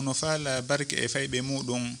 Mono faala barke e fayɓe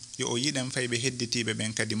muɗum yo o yiɗan fayɓe hedditiɓe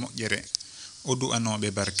ɓen kadi moƴƴere o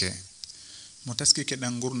du'anoɓe barke. Mo taskike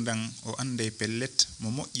ɗan gurdan o anday pellet mo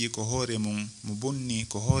moƴƴi ko hoore mum mo bonni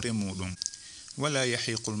ko hoore muɗum wala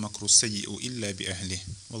yahiqul makru sayyi'u illa bi ahli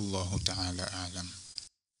wallahu ta'ala a'lam.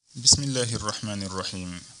 Bismillahir rahmanir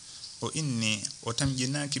rahim. O inni o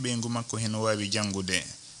tamƴinaki ɓeyngu makko heno wawi jangude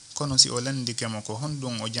kono si o landikemo ko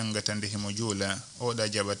honɗum o jangata nde himo juula oɗa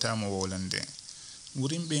jaɓatamo wolande.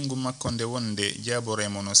 Wurin ɓeyngu makko nde wonde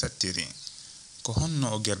jaboremo no sattiri ko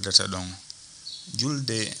honno o gerdata ɗon.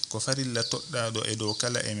 Julde ko farilla toɗɗaɗo e dow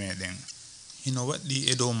kala e meɗen hino waɗɗi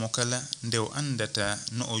e dow mo kala nde o andata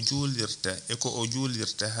no o juulirta e ko o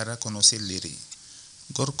juulirta hara kono selliri.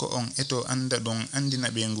 Gorko on eto anda ɗum andina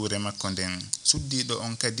ɓeyngure makko nden suddiɗo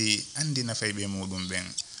on kadi andina fayɓe muɗum ɓen.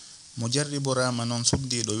 Mo jarriborama non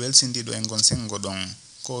suddiɗo welsindiɗo e ngon sengo ɗon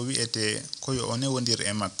ko wi'ete koyo o newodir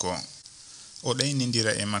e makko o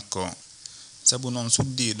ɗaynidira e makko sabu non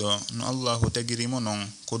suddiɗo no Allahu tagirimo non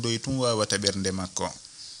ko doy tun wawata ɓernde makko.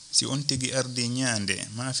 Si on tigi ardi ñaande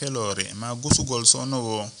ma felore ma gusugol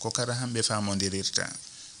sonowo ko kara hamɓe famodirirta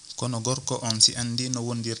kono gorko on si andi no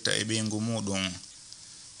wondirta e ɓeyngu muɗum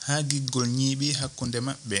ha giggol ñiiɓi hakkunde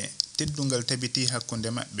maɓɓe teddungal tabiti hakkunde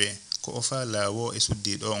maɓɓe ko o faala wo e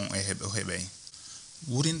suddiɗo on o heɓay.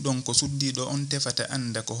 Wurin ɗon ko suddiɗo on tefata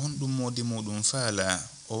anda ko honɗum modi muɗum faala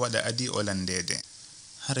o waɗa adi o landede.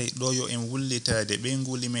 Haray ɗo yo en wullitade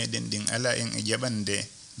ɓeynguli meɗen ɗin ala en e jaɓande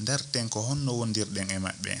darten ko honno wondirɗen e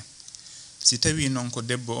maɓɓe. Si tawi non ko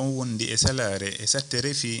debbo on wondi e salare e satte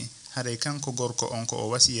refi haray kanko gorko on ko o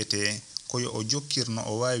wasiyete koyo o jokkirno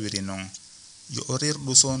o wawiri non yo o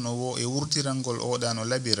rerɗu sonowo e wurtirangol oɗa no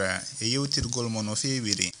labira e yewtirgol mo no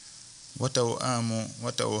fewiri wata o aamu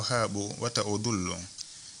wata o haaɓu wata o dullu.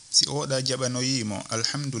 Si oɗa jaɓanoyimo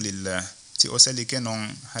alhamdulillah si o salike non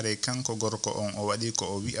haray kanko gorko on o waɗi ko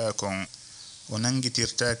o wi'a kon o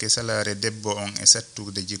nangitirtake salare debbo on e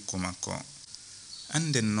sattude jikku makko.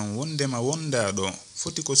 Anden non wondema wondaɗo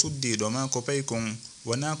foti ko suddiɗo ma ko paykon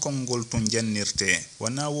wana kongol tun jannirte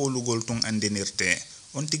wana wolugol tun andinirte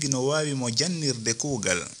on tigi no wawi mo jannirde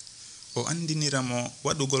kuugal o andiniramo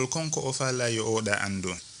waɗugol konko o faalayo oɗa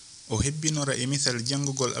andu o hebbinora e misal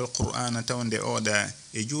jangugol alqur'ana tawde oɗa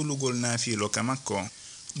e juulugol naafilo ka makko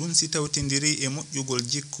ɗum si tawtidiri e moƴƴugol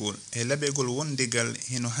jikku e laɓegol wondigal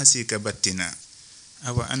hino hasika battina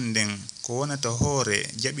awa anden ko wonata hoore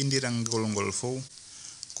jaɓidirangol ngol fof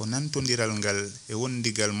ko nantodiral ngal e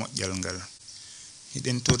wondigal moƴƴal ngal.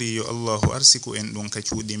 hiɗen tori yo Allahu arsiku en ɗum ka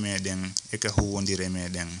cuuɗi meɗen e ka huwondire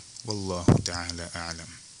meɗen. Wallahu ta'ala a'lam.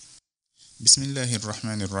 Bismillahir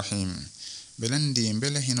rahmanir rahim. Belandi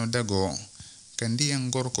bela hino dago kandiyan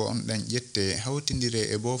gorko on dan jette hawtindire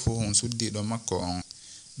e bofo hon suddiɗo makko on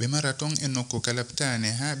ɓe mara ton e nokku kalaptane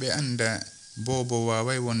ha ɓe anda bobo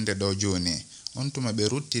wawai wonde ɗo joni on tuma ɓe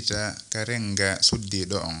ruttita ka renga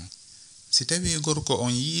suddiɗo on. Si tawi gorko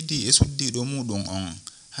on yiidi e suddiɗo muɗum on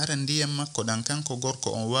hara ndiyam makko ɗan kanko gorko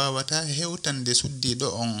on wawata hewtande suddiɗo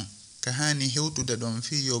on ka hani hewtude ɗon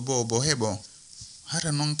fiyo bobo heɓo.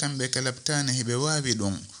 Hara non kamɓe kalaptane heɓe wawi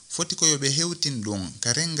ɗum foti ko yoɓe hewtin ɗum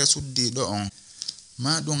ka renga suddiɗo on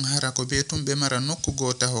ma ɗum hara ko be tum ɓe mara nokku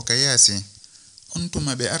gotaho ka yaasi on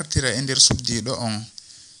tuma ɓe artira e nder suddiɗo on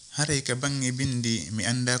haray ka bange bindi mi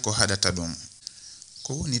anda ko haɗata ɗum.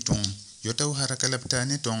 Ko woni tun yo taw hara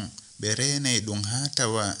kalaptane ton ɓe renay ɗum ha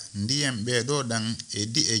tawa ndiyam ɓeɗo ɗan e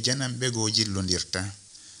di e janam ɓe go jillondirta.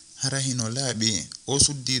 Hara hino laaɓi o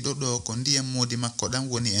suddiɗo ɗo ko ndiyam modi makko ɗan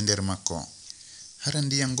woni e nder makko. Hara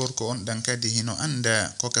ndiyam gorko on ɗan kadi hino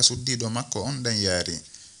anda ko ka suddiɗo makko on ɗan yaari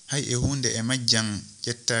hay e hunde e majjan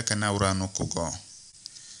ƴettaka nawra nokkugo.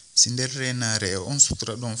 Si nder renare e on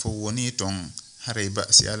sutra ɗon fo woni ton haray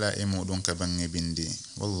ba'si ala e muɗum ka bange bindi.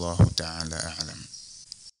 Wallahu ta'ala a'lam.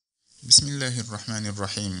 Bismillahir rahmanir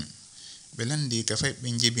rahim. Ɓe landi ka fay ɓe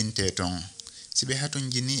jibinte ton si ɓe haton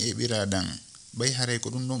jini e ɓiraɗan bay haray ko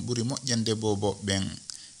ɗum ɗon ɓuri moƴƴande bobo ɓen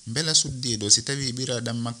bela suddiɗo si tawi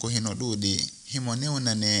ɓiraɗan makko hino ɗuuɗi himo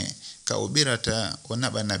newnane ka o ɓirata o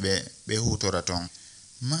naɓana ɓe hutora ton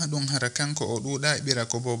ma ɗum hara kanko o ɗuuɗa e ɓira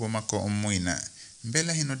ko bobo makko on muyna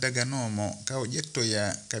bela hino daganomo ka o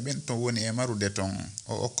ƴettoya ka ɓen ton woni e marude ton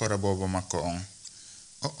o okkora bobo makko on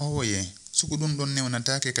o owoye sugu ɗum ɗon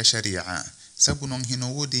newnatake ka sharia sabu non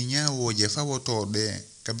hino wodi ñawoje fawotoɗe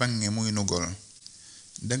ka bange muynugol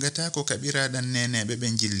dagatako ka ɓiraɗan neneɓe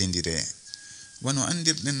ɓen jillindire wano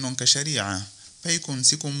andirɗen non ka sharia pay kon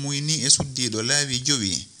sikon muyni e suddiɗo laawi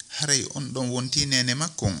jowi haray on ɗon wonti nene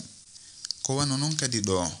makkon ko wano non kadi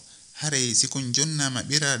ɗo haray sikon jonnama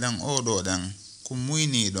ɓiraɗan oɗo ɗan kon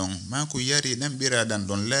muyni ɗon ma ko yari ɗan ɓiraɗan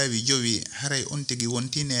ɗon laawi jowi haray on tigi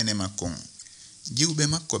wonti nene makkon jiwɓe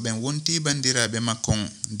makko ɓen wonti bandiraɓe makkon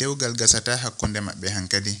dewgal gasata hakkunde maɓɓe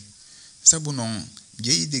hankadi sabu non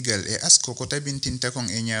jeydigal e asko ko tabintinta kon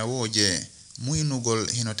e ñawoje muynugol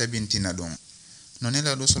hino tabintina ɗum no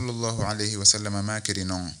nelaɗo sallallahu alayhi wa sallam makiri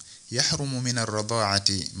non yahrumu min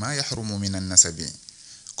arradaati ma yahrumu min annasabi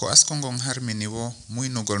ko asko ngon harmini wo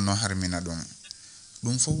muynugol no harmina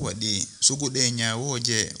ɗum fof waɗi suguɗe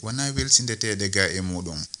ñawoje wona welsindeteɗe ga e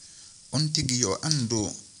muɗum on tigi yo andu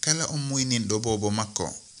kala on muyninɗo bobo makko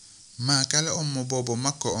ma kala on mo bobo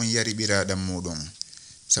makko on yari ɓiraɗam muɗum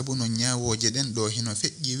sabu non ñawoje ɗen ɗo hino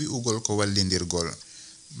feƴƴi wi'ugol ko wallindirgol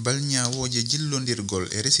bal ñawoje jillondirgol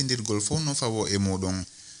e resindirgol fof no fawo e muɗum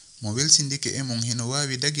mo welsindike e mon hino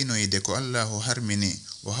wawi daginoyde ko Allahu harmini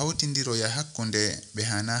o hawtindiroya hakkunde ɓe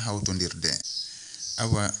hana hawtondirde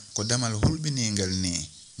awa ko damal hulɓiningal ni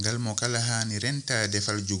ngal mo kala hani rentade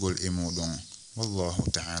faljugol e muɗum. Wallahu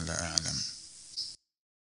ta'ala a'lam.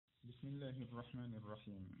 Bismillahir rahmanir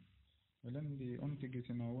rahim. Welandi on tigi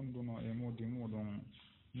sino wonduno e mudi muɗum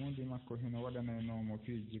mudi makko hino waɗanaynomo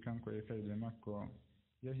fiiji kanko e kayɓe makko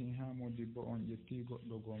yahi ha modi bo on ƴetti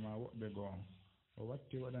goɗɗo go ma woɓɓe goo o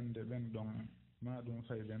watti waɗande ɓen ɗon ma ɗum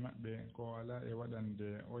fayɓe maɓɓe ko wala e waɗande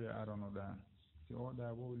oya aronoɗa si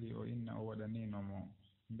oɗa wowli o inna o waɗaninomo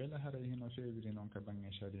bela haray hino fewiri noon ka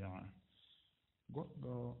bange sharia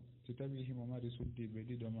goɗɗo si tawi himo mari suddiɓe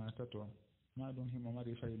ɗiɗo ma tato ma ɗum himo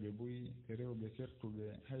mari fayɓe buyi e rewɓe sertuɓe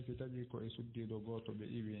hay si tawi ko e suddiɗo goto ɓe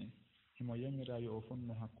iwi himo yamira yo o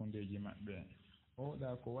funnu hakkundeji maɓɓe oɗa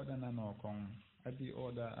ko waɗanano kon adi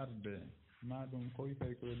oɗa arde ma ɗum koy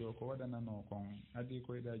fay koyɗo ko waɗanano kon adi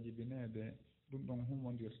koyɗa jibinede ɗum ɗon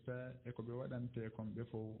humodirta e ko ɓe waɗante kon ɓe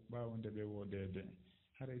fof ɓawde ɓe wodede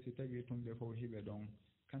haray si tawi tum ɓe fof hiɓe ɗon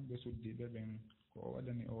kamɓe suddiɓe ɓen ko o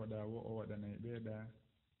waɗani oɗa wo o waɗanay ɓeeɗa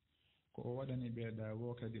ko o waɗani ɓeeɗa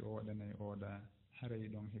wo kadi o waɗanay oɗa haray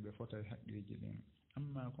ɗon hiɓe fotay haqqiji ɗin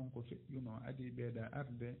amma konko feƴƴuno adi ɓeeɗa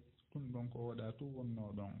arde ɗum ɗon ko oɗa tu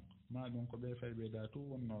wonno ɗon ma ɗum ko ɓe fay ɓeeɗa tu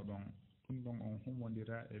wonno ɗon ɗum ɗon on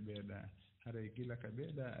humodira e ɓeeɗa haray gila ka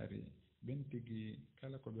ɓeeɗa ari ɓen tigi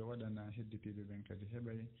kala ko ɓe waɗana hedditiɓe ɓen kadi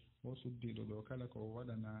heɓay o suddiɗo ɗo kala ko o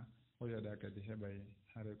waɗana o yaɗa kadi heɓay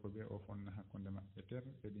haray ko ɓe o fonna hakkunde maɓɓe ter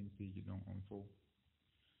e ɗin piiji ɗon on fof.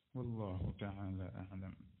 Wallahu ta'ala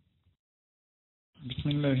a'lam.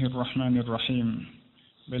 Bismillahir rahmanir rahim.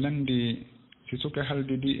 Ɓe landi si suka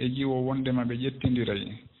haldidi e jiwo wondema ɓe ƴettidiray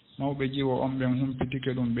mawɓe jiwo on ɓen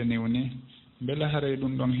humpitike ɗum ɓe newni bela haray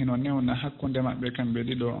ɗum ɗon hino newna hakkunde maɓɓe kamɓe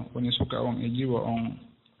ɗiɗo woni suka on e jiwo on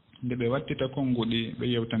nde ɓe wattita konnguɗi ɓe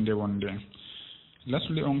yewta nde wonde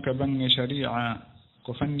lasli on ka bange sharia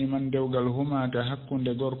ko fanni man dewgal humaka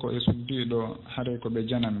hakkunde gorko e suddiɗo haray ko ɓe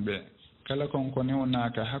janan ɓe kala konko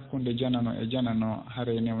newnaka hakkunde janano e janano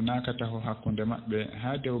haray newnaka taho hakkunde maɓɓe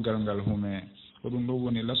ha dewgal ngal hume ko ɗum ɗo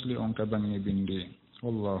woni lasli on ka bange bindi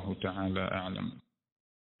wallahu ta'ala a'lam.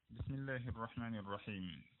 Bismillahi rrahmani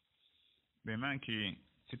rrahim. ɓe maki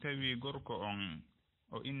si tawi gorko on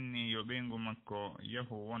o inni yo ɓeyngu makko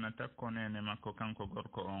yahu wona takkonene makko kanko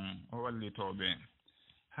gorko on o wallitoɓe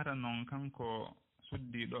hara noon kanko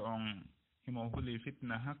suddiɗo on himo huli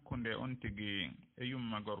fitna hakkunde on tigi e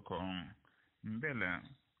yumma gorko on mbela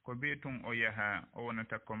ko beetun o yaha o wona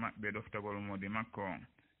takko maɓɓe ɗoftagol modi makko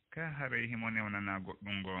ka haray himo newnana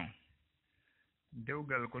goɗɗum ngo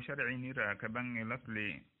dewgal ko shar'inira ka bange lasli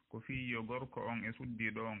ko fiyo gorko on e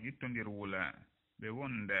suddiɗo on ittodir wula ɓe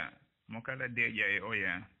wonda mo kala deeƴa e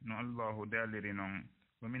oya no allahu daaliri noon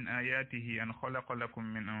wa min ayatihi an khalaqa lakum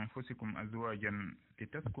min anfusikum azwajan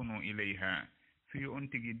litaskunu ilayha fiyo on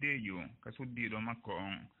tigi deeƴu ka suddiɗo makko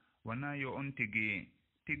on wona yo on tigi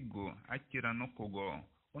tiggu accira nokkugo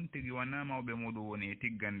on tigi wona mawɓe muɗum woni e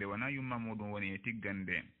tiggande wona yumma muɗum woni e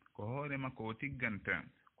tiggande ko hoore makko o tigganta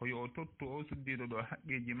ko yo o tottu o suddiɗo ɗo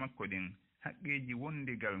haqqeji makko ɗin haqqeji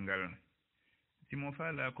wondigal ngal simo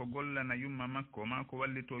faala ko gollana yumma makko ma ko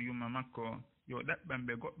wallito yumma makko yo ɗaɓɓan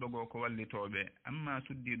ɓe goɗɗo goo ko wallitoɓe amma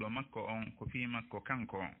suddiɗo makko on ko fii makko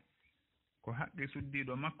kanko ko haqqe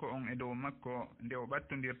suddiɗo makko on e dow makko nde o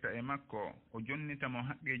ɓattodirta e makko o jonnitamo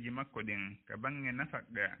haqqeji makko ɗin ka bange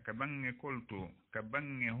nafaɗɗa ka bange koltu ka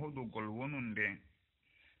bange hoɗugol wonunde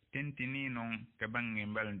tentini noon ka bange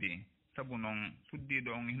mbaldi sabu noon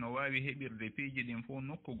suddiɗo on hino wawi heɓirde piiji ɗin fof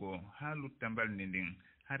nokkugo ha lutta mbaldi ndin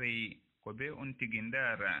haray ko be on tigi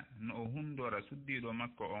ndaara no o hundora suddiɗo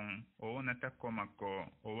makko on o wona takko makko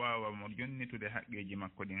o wawa mo jonnitude haqqeji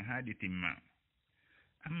makko ɗin haaɗi timma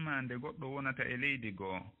amma nde goɗɗo wonata e leydi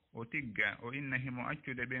goo o tigga o inna himo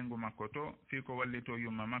accude ɓeyngu makko to fii ko wallito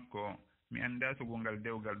yumma makko mi annda sugungal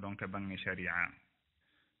dewgal ɗon ka bange sharia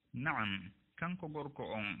naam kanko gorko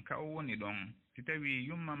on ka o woni ɗon si tawi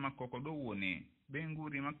yumma makko ko ɗon woni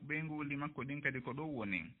ɓeynguli makko ɗin kadi ko ɗon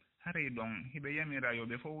woni haray ɗon hiɓe yamira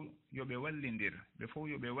yoɓe fof yoɓe wallindir ɓe fof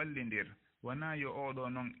yoɓe wallindir wona yo oɗo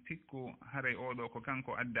noon sikku haray oɗo ko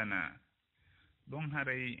kanko addana ɗon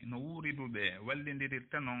haray no wuuriduɓe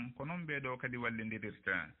wallindirirta noon ko noon ɓeeɗo kadi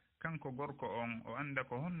wallindirirta kanko gorko on o anda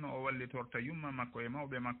ko honno o wallitorta yumma makko e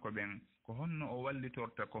mawɓe makko ɓen ko honno o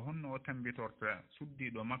wallitorta ko honno o tambitorta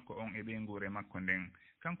suddiɗo makko on e ɓeyngure makko nden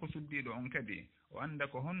kanko suddiɗo on kadi o anda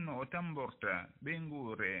ko honno o tamborta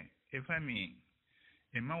ɓeyngure e famille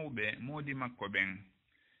e mawɓe moodi makko ɓen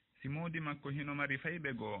si moodi makko hino mari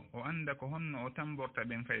fayɓe goo o anda ko honno o tamborta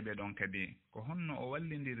ɓen fayɓe ɗon kadi ko honno o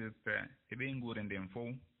wallindirirta e ɓeyngure nden fof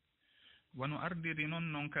wono ardiri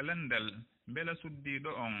noon ka landal mbela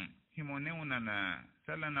suddiɗo on himo newnana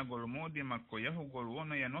salanagol moodi makko yahugol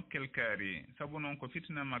wonoya nokkel kaari sabu noon ko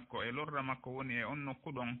fitna makko e lorra makko woni e on nokku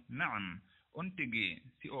ɗon naam on tigi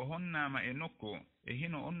si o honnama e nokku e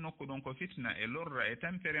hino on nokku ɗon ko fitna e lorra e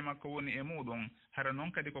tampere makko woni e muɗum hara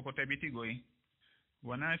noon kadi koko tabitigoy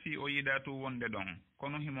wona fi o yiɗa tu wonde ɗon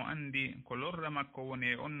kono himo andi ko lorra makko woni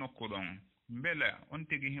e on nokku ɗon mbela on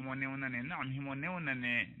tigi himo newnane naam himo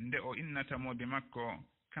newnane nde o innata moodi makko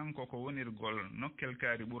kanko ko wonirgol nokkel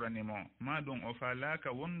kaari ɓuranimo ma ɗum o faalaka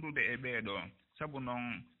wondude e ɓeeɗo sabu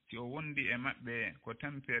noon si o wondi e maɓɓe ko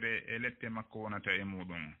tampere e lette makko wonata e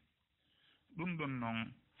muɗum ɗum ɗon noon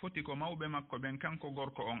foti ko mawɓe makko ɓen kanko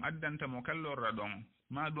gorko on addanta mo kallorra ɗon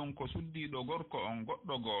ma ɗum ko suddiɗo gorko on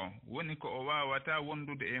goɗɗo goo woni ko o wawata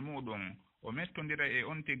wondude e muɗum o mettodira e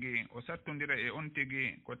on tigi o sattodira e on tigi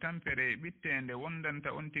ko tampere ɓittende wondanta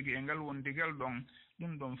on tigi e ngal wondigal ɗon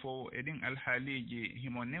ɗum ɗon fof e ɗin alhaaliji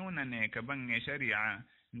himo newnane ka bange sharia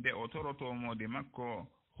nde o torotomodi makko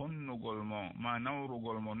honnugol mo ma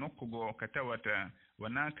nawrugol mo nokkugo ka tawata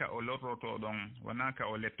wona ka o lorroto ɗon wona ka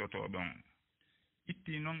o lettoto ɗon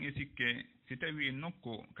itti noon e sikke si tawi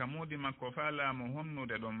nokku ka moodi makko faalamo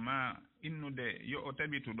honnude ɗon ma innude yo o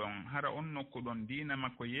tabitu ɗon hara on nokku ɗon diina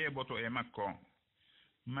makko yeeboto e makko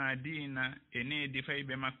ma diina e needi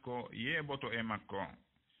fayɓe makko yeeboto e makko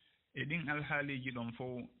e ɗin alhaaliji ɗon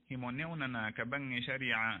fof himo newnana ka bange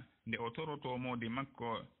sharia nde o toroto moodi makko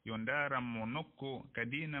yo ndaaranmo nokku ka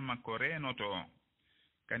diina makko reenoto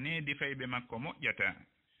ka needi fayɓe makko moƴƴata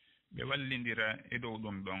ɓe wallindira e dow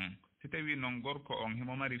ɗum ɗon si tawi noon gorko on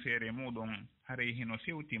himo mari feere muɗum haray hino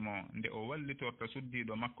fewtimo nde o wallitorta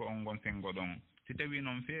suddiɗo makko on gon sengo ɗon si tawi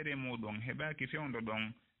noon feere muɗum heɓaki fewndo ɗon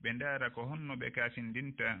ɓe ndaara ko honno ɓe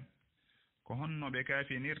kaafindinta ko honno ɓe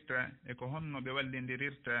kaafinirta e ko honno ɓe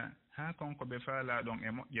wallindirirta haa konko ɓe faala ɗon e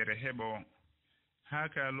moƴƴere heɓo haa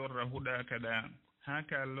ka lorra huɗaka ɗa haa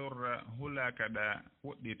ka lorra hulaka ɗa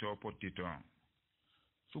woɗɗito pottito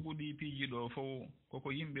suguɗi piiji ɗo fof koko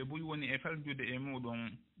yimɓe buy woni e faljude e muɗum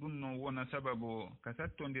ɗum non wona sababu ka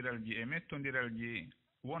sattondiralji e mettondiralji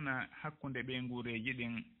wona hakkunde ɓeyguureji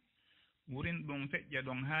ɗin wurin ɗum feƴƴa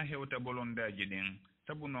ɗon haa hewta bolondaji ɗin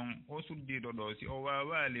sabu noon o suddiɗo ɗo si o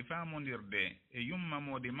waawali faamondirde e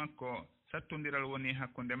yummamodi makko sattondiral woni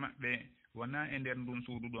hakkunde maɓɓe wona e nder ndun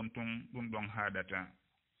suudu ɗon tun ɗum ɗon haaɗata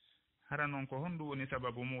hara noon ko honndu woni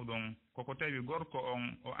sababu muɗum koko tawi gorko on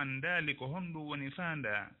o anndali ko honndu woni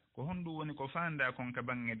faanda ko honndu woni ko faanda kon ka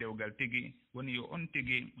bange dewgal tigi woni yo on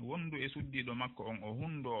tigi wondu e suddiɗo makko on o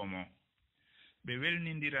hundoomo ɓe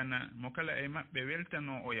welnindirana mo kala e maɓɓe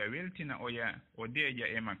weltano oya weltina oya o deeƴa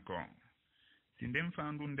e makko si nden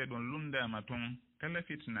faandunde ɗon lundama tun kala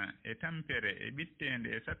fitna e tampere e ɓittende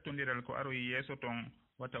e sattondiral ko aroyi yeeso ton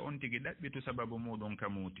wata on tigi ɗaɓɓitu sababu muɗum ka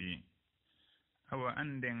muuti awa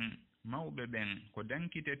anden mawɓe ɓen ko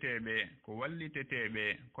dankiteteɓe ko walliteteɓe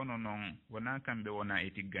kono noon wona kamɓe wona e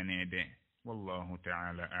tigganeede wallahu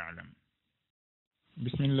taala alam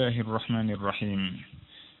bismillahi rrahmani rrahim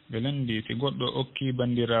ɓe landi si goɗɗo okki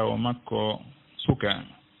bandirawo makko suka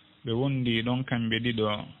ɓe wondi ɗon kamɓe ɗiɗo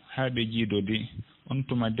haa ɓe jiidodi on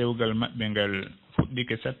tuma dewgal maɓɓe ngal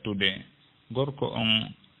fuɗɗike sattude gorko on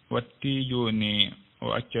watti jooni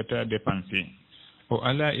o accata dépense o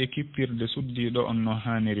ala e kippirde suddiɗo on no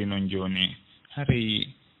haniri non jooni haray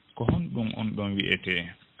ko honɗum on ɗon wi'ete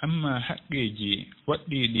amma haqqeji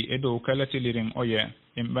waɗɗiɗi e dow kala teliren oya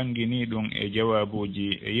en ɓangini ɗum e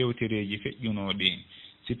jawabuji e yewtereji feƴƴunoɗi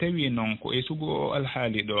si tawi noon ko e sugu o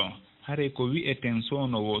alhaali ɗo haray ko wi'eten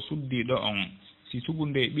sownowo suddiɗo on si sugu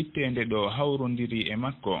nde ɓittende ɗo hawrodiri e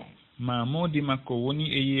makko ma moodi makko woni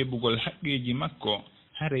e yeebugol haqqeji makko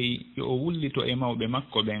haray yo o wullito e mawɓe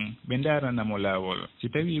makko ɓen ɓe ndaranamo laawol si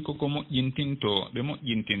tawi koko moƴƴintinto ɓe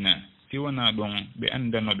moƴƴintina si wona ɗum ɓe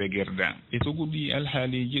andano ɓe gerda e suguɗi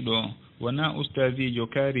alhaaliji ɗo wona ustadijo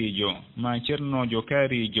kaarijo ma ceernojo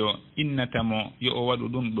kaarijo innatamo yo o waɗu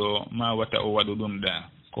ɗum ɗo ma wata o waɗu ɗum ɗa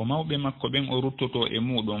ko mawɓe makko ɓen o ruttoto e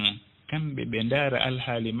muɗum kamɓe ɓe ndaara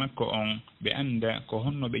alhaali makko on ɓe anda ko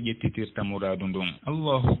honno ɓe ƴettitirta muradu ndun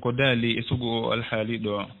allahu ko daali e sugu o alhaali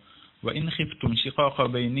ɗo wa in khiftum shiqaqa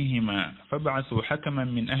baynihima fab'athu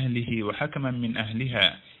hakaman min ahlihi wa hakaman min ahliha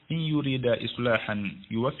in yurida islahan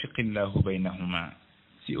yuwaffiqillahu baynahuma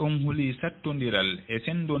si on huli sattondiral e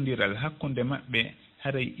sendondiral hakkunde maɓɓe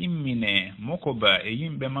haray immine mokoba e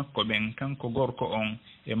yimɓe makko ɓen kanko gorko on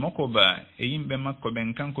e mokoba e yimɓe makko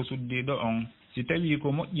ɓen kanko suddiɗo on si tawi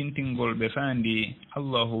ko moƴƴintingol ɓe faandi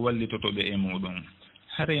allahu wallitotoɓe e muɗum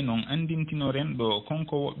haray noon andintinoren ɗo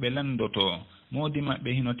konko woɓɓe landoto moodi maɓɓe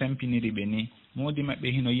hino tampiniri ɓe ni moodi maɓɓe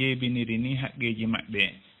hino yeebiniri ni haqqeji maɓɓe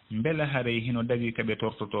mbela haray hino dawi kaɓe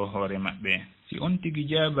tortoto hoore maɓɓe si on tigi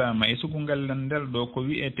jaabama e sugu ngallandal ɗo ko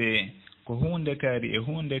wi'ete ko hunde kaari e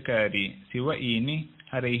hunde kaari si wa'i ni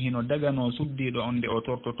haray hino dagano suddiɗo on nde o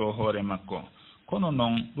tortoto hoore makko kono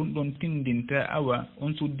noon ɗum ɗon tindinta awa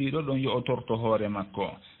on suddiɗo ɗon yo o torto hoore makko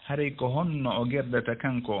haray ko honno o gerdata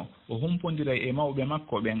kanko o humpodiray e mawɓe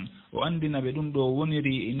makko ɓen o andinaɓe ɗum ɗo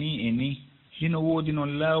woniri ni e ni hino woodi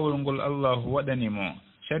noon laawol ngol allahu waɗanimo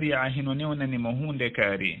sharia hino newnanimo hunde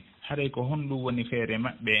kaari haray ko honɗum woni feere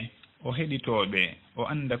maɓɓe o heɗitoɓe o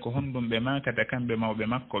anda ko honɗum ɓe makata kamɓe mawɓe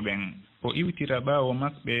makko ɓen o iwtira ɓaawo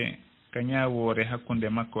maɓɓe ka ñaawoore hakkunde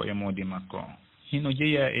makko e moodi makko hino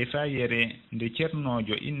jeeya e fayere nde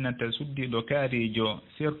ceernojo innata suddiɗo kaarijo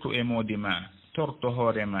sertu e moodi ma torto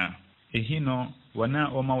hoore ma e hino wona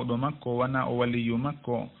o mawɗo makko wona o waliyu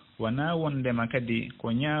makko wona wondema kadi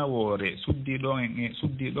ko ñaawoore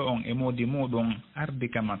suddiɗo on e moodi muɗum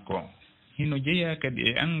ardika makko hino jeeya kadi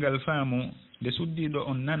e angal faamu nde suddiɗo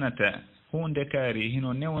on nanata hunde kaari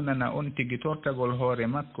hino newnana on tigi tortagol hoore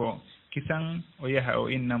makko kisan o yaha o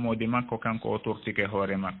inna moodi makko kanko o tortike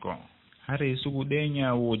hoore makko haray sugu ɗe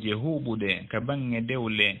ñaawooje huuɓuɗe ka bange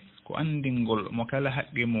dewle ko andingol mo kala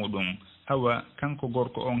haqqe muɗum awa kanko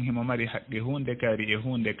gorko on himo mari haqqe hunde kaari e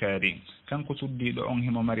hunde kaari kanko suddiɗo on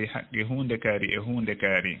himo mari haqqe hunde kaari e hunde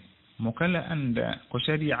kaari mo kala anda ko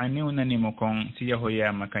sharia newnanimo kon si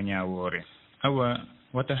yahoyama ka ñaawoore awa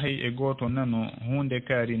wata hay e gooto nanu hunde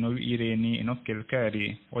kaari no wi'ire ni e nokkel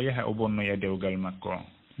kaari o yaha o bonnoya dewgal makko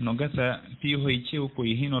no gasa piihoy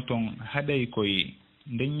cewkoy hino ton haɗay koy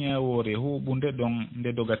nde ñaawoore huuɓunde ɗon nde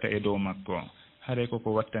dogata e dow makko haray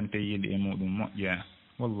koko wattante yiiɗi e muɗum moƴƴa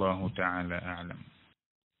wallahu taala alam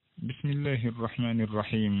bismillahi rrahmani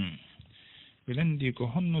rrahim ɓe landi ko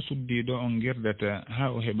honno suddiɗo on gerdata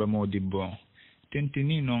ha o heɓa modibbo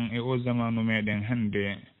tentini noon e o zamanu meɗen hannde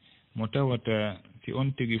mo tawata si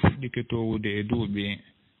on tigi fuɗɗike towude e duuɓi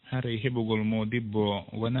haray heɓugol modibbo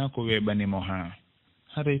wona ko weɓanimo ha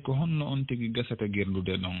haray ko honno on tigi gasata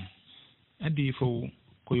gerlude ɗon adi fof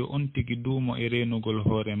koyo on tigi duumo e renugol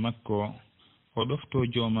hoore makko o ɗofto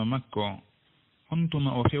jooma makko on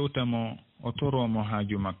tuma o fewtamo o toromo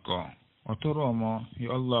haaju makko o toromo yo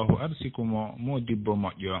allahu arsikumo modibbo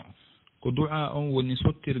moƴƴo ko du'a on woni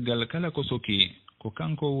sottirgal kala ko soki ko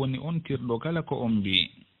kanko woni on tirɗo kala ko on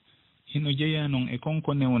mbi hino jeeya noon e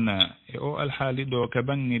konko newna e o alhaali ɗo ka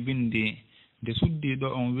bange bindi nde suddiɗo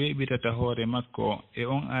on weeɓitata hoore makko e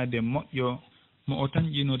on aade moƴƴo mo o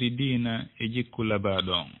tanƴinori diina e jikku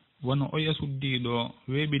labaɗo wono oya suddiɗo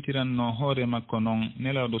weeɓitiranno hoore makko noon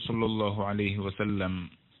nelaɗo sallllahu alayhi wa sallam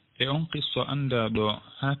e on qisso anndaɗo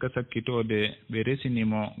haa ka sakkitode ɓe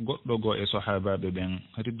resinimo goɗɗo goo e sahabaɓe ɓen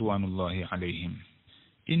ridwanullahi alayhim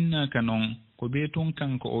innaka noon ko ɓe tun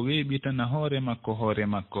kanko o weeɓitana hoore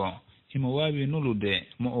makko himo waawi nulude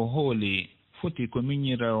mo o hooli foti ko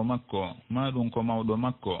miññirawo makko maɗum ko mawɗo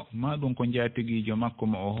makko maɗum ko jaatigiijo makko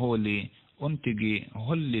mo o hooli on tigi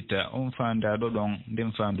hollita on faandaɗo ɗon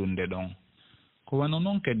nden faandunde ɗon ko wano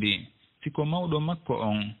noon kadi siko mawɗo makko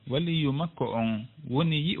on waliyu makko on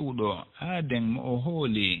woni yi'uɗo aaden mo o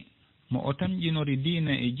hooli mo o tamƴinori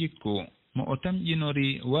diina e jikku mo o tamƴinori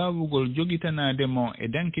waawugol jogitanade mo e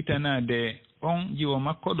dankitanade on jiwo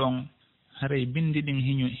makko ɗon haray bindi ɗin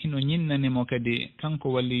hino ñinnanimo kadi kanko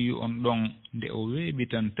waliyu on ɗon nde o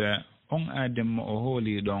weeɓitanta on aaden mo o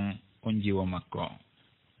hooli ɗon on jiwo makko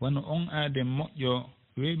wano on aaden moƴƴo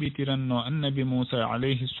weeɓitiranno annabi Musa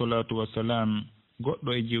alayhi salatu wassalam goɗɗo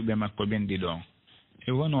e jiwɓe makko ɓenɗi ɗo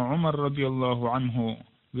e wono Umar radiallahu anhu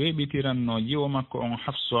weeɓitiranno jiwo makko on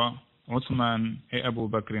Hafsa Uthman e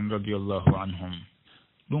Aboubacrin radiallahu anhum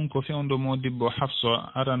ɗum ko fewndo modibbo Hafsa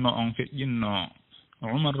arano on feƴƴinno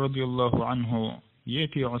Umar radiallahu anhu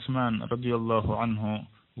yeeti Uthman radiallahu anhu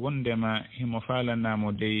wondema himo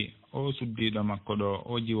faalanamo dey o suddiɗo makko ɗo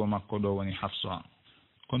o jiwo makko ɗo woni Hafsa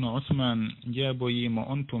kono Uthman jaaboyimo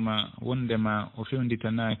on tuma wondema o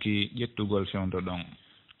fewnditanaaki ƴettugol fewndo ɗon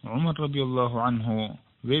Umar radiallahu anhu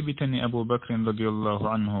weeɓitani Aboubacrin radiallahu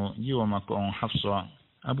anhu jiwo makko on Hafsa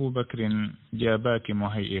Aboubacrin jaabaaki mo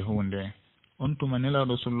hay e hunde on tuma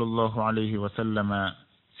nelaɗo sallllahu alayhi wa sallama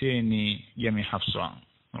seeni ƴami Hafsa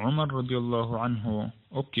Umar radiallahu anhu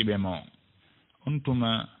okkiɓe mo on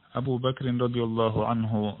tuma Aboubacrin radiallahu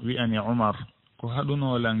anhu wi'ani Umar ko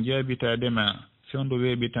haɗunolan jaabitadema fewndo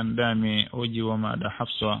weeɓitanɗami o jiwo maɗa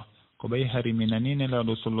Hafsa ko ɓay hari mi nani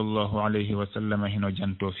nelaɗo sallllahu alayhi wa sallam hino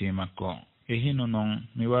janto fi makko e hino noon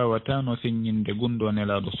mi wawatano feññinde gundo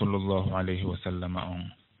nelaɗo sallllahu alayhi wa sallam on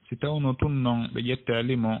si tawno tun noon ɓe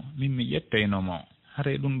ƴettalimo min mi ƴettaynomo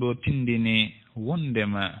haray ɗum ɗo tindini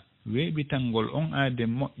wondema weeɓitangol on aade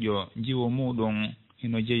moƴƴo jiwo muɗum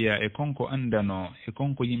hino jeeya e konko andano e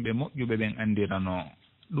konko yimɓe moƴƴuɓe ɓen andirano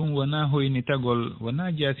ɗum wona hoynitagol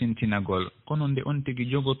wona jasintinagol kono nde on tigi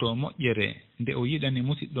jogoto moƴƴere nde o yiɗani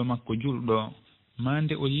musidɗo makko julɗo ma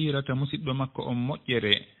nde o yirata musidɗo makko on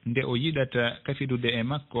moƴƴere nde o yiɗata kafidude e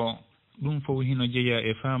makko ɗum fof hino jeeya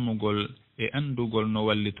e faamugol e andugol no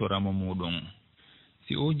wallitoramo muɗum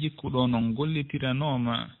si o jikkuɗo noon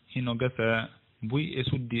gollitiranoma hino gasa buy e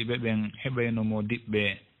suddiɓe ɓen heɓayno mo diɓɓe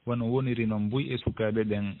wano woniri noon buy e sukaɓe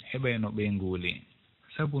ɓen heɓayno ɓey nguuli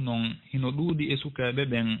sabu noon hino ɗuuɗi e sukaɓe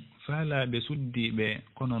ɓen faalaɓe suddiɓe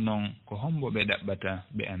kono noon ko hombo ɓe ɗaɓɓata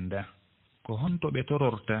ɓe anda ko honto ɓe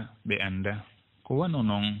tororta ɓe anda ko wano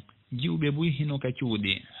noon jiwɓe buy hino ka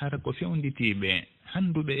cuuɗi hara ko fewnditiɓe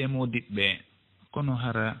handuɓe e modiɓɓe kono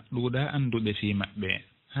hara ɗuuɗa anduɓe fi maɓɓe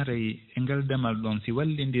haray e ngal damal ɗon si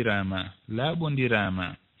wallindirama laaɓondirama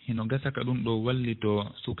hino gasa ka ɗum ɗo wallito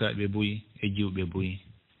sukaɓe buy e jiwɓe buy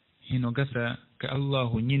hino gasa ka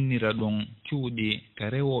Allahu ñinnira ɗum cuuɗi ka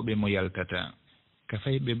rewoɓe mo yaltata ka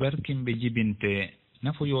fayɓe barkinɓe jibinte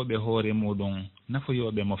nafoyoɓe hoore muɗum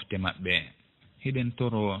nafoyoɓe mofte maɓɓe hiɗen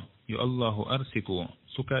toro yo Allahu arsiku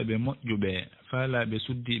sukaɓe moƴƴuɓe faalaɓe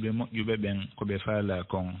suddiɓe moƴƴuɓe ɓen ko ɓe faala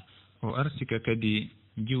kon o arsika kadi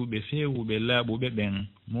jiwɓe feewuɓe laaɓuɓe ɓen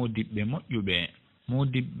modiɓɓe moƴƴuɓe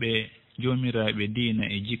modiɓɓe jomiraɓe diina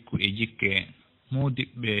e jikku e jikke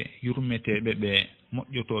modiɓɓe yurmeteɓe ɓe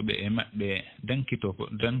moƴƴotoɓe e maɓɓe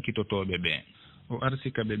dankitotoɓe ɓe o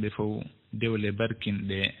arsika ɓe fof dewle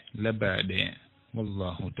barkinɗe labaɗe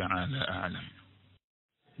wallahu ta'ala a'lam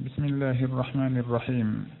bismillahi rrahmani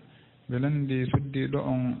rrahim ɓe landi suddiɗo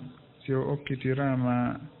on si o okkitirama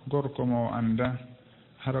gorko mo anda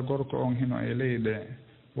hara gorko on hino e leyɗe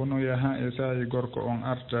wono yaha e saayi gorko on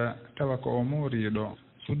arta tawa ko o mooriɗo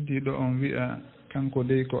suddiɗo on wi'a kanko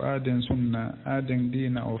dey ko aaden sunna aaden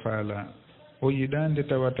diina o faala o yiɗande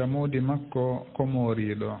tawata moodi makko ko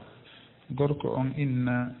mooriɗo. Gorko on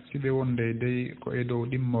inna siɓe wonde dey ko e dow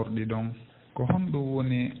ɗimmorɗi ɗon. Ko honɗum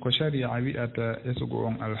woni ko sharia wi'ata e sugu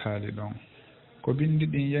on alhaali ɗon. Ko bindi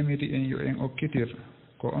ɗin yamiri en yo en okkitir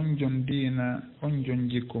ko on jon diina, on jon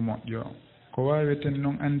jikku moƴƴo. Ko waweten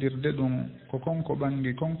noon andirde ɗum ko konko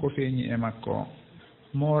ɓangi konko feeñi e makko.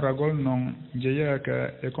 Mooragol noon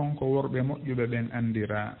jeyaaka e konko worɓe moƴƴuɓe ɓen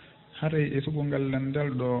andira. Haray e sugu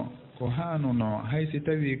ngallandal ɗo ko haanuno hay si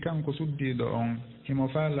tawi kanko suddiɗo on himo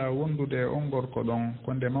faala wondude on gorko ɗon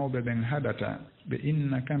ko nde mawɓe ɓen haɗata ɓe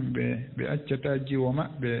inna kamɓe ɓe accata jiwo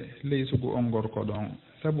maɓɓe ley sugu on gorko ɗon.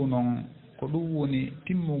 Sabu noon ko ɗum woni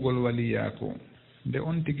timmugol waliyaku. Nde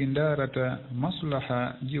on tigi ndaarata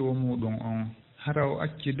maslaha jiwo muɗum on hara o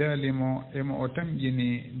accidaalimo emo o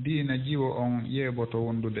tamƴini diina jiwo on yeeɓoto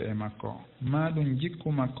wondude e makko. Ma ɗum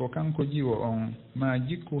jikku makko kanko jiwo on ma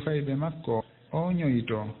jikku fayɓe makko o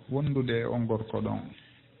ñoyto wondude e on gorko ɗon.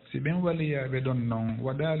 Si ɓen waliyaaɓe ɗon noon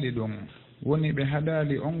waɗaali ɗum woni ɓe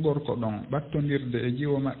haɗaali on gorko ɗon ɓattondirde e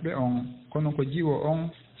jiwo maɓɓe on kono ko jiwo on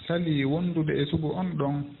salii wondude e sugu on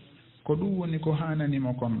ɗon, ko ɗum woni ko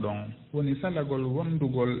haananimo kon ɗon woni salagol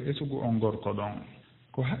wondugol e sugu on gorko ɗon.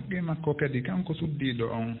 Ko haqqe makko kadi kanko suddiiɗo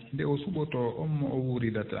on nde o suɓoto on mo o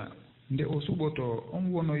wuuridata, nde o suɓoto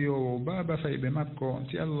on wonoyowo baaba fayɓe makko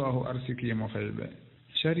si Allahu arsikiimo fayɓe.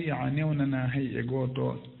 Sharia newnana hay e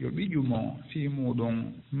gooto yo ɓiƴumo fii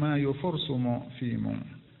muɗum ma yo forsumo fii mum.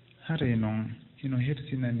 Haray noon hino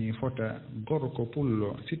hersinani fota gorko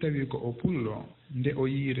pullo si tawi ko o pullo nde o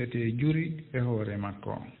yiirete juri e hoore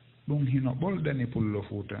makko. Ɗum hino ɓolɗani pullo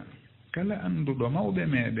fuuta. Kala annduɗo mawɓe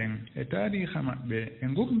meɗen e taariha maɓɓe e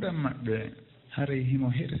ngurdam maɓɓe haray himo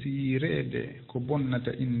hersi yiireede ko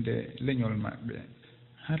bonnata inde leñol maɓɓe.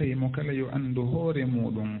 Haray mo kala yo anndu hoore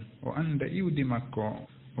muɗum o annda iwdi makko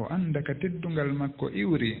o annda ka teddungal makko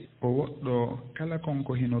iwri o woɗɗo kala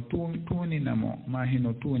konko hino tuuninamo ma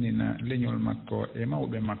hino tuunina leñol makko e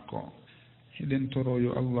mawɓe makko. Hiɗen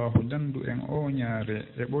toroyo Allahu dandu en o ñaare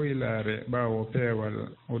e ɓoylaare ɓaawo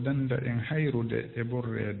peewal o danda en hayrude e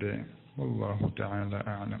borreede. Wallahu ta'ala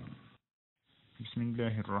a'lam.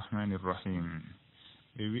 Bismillahir rahmanir rahim.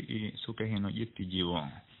 Ɓe wi'i suka hino ƴetti jiwo.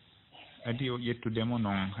 Adi o ƴettudemo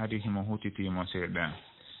noon hari himo hutitiimo seeɗa.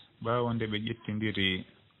 Ɓaawo nde ɓe ƴettindiri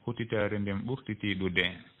hutitaare nden ɓurtitiiɗude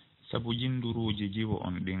sabu jinduruuji jiwo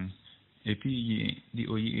on ɗin e piiji ɗi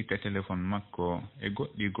o yi'ita téléphone makko e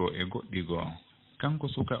goɗɗigo. Kanko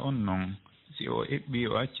suka on noon si o eɓɓi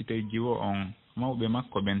o accitay jiwo on mawɓe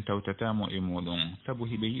makko ɓen tawtatamo e muɗum sabu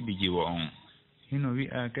hiɓe yiɗi jiwo on. Hino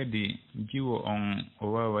wi'a kadi jiwo on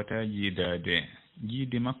o wawata jiidaade.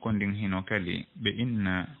 Jiidi makko ndin hino kali ɓe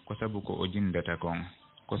inna ko sabu ko o jindata kon,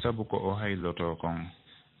 ko sabu ko o hayloto kon.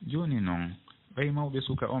 Joni noon ɓay mawɓe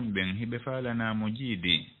suka on ɓen hiɓe faalanamo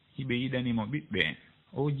jiidi, hiɓe yiɗanimo ɓiɓɓe.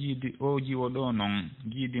 O jiwo ɗo noon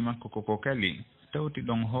jiidi makko koko kali tawti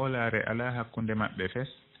ɗon hoolaare ala hakkunde maɓɓe fes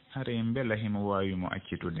haray mbela himo waawimo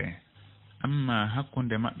accitude. Amma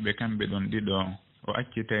hakkunde maɓɓe kamɓe ɗon ɗiɗo o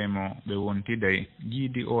accitaymo ɓe wontiday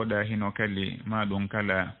jiidi oɗa hino kali ma ɗum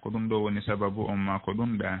kala ko ɗum ɗo woni sababu on ma ko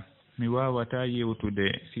ɗum ɗa mi wawata yewtude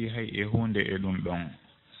fi hay e hunde e ɗum ɗon.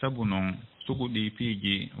 Sabu noon suguɗi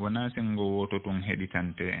piiji wona sengo woto tun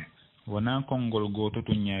heɗitante, wona konngol goto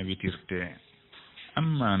tun ñaawitirte.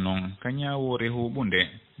 Amma noon ka ñaawore huɓunde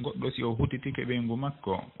goɗɗo si o hutitike ɓeyngu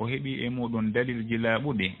makko o heɓi e muɗum dalilji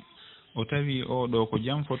laaɓuɗi o tawi oɗo ko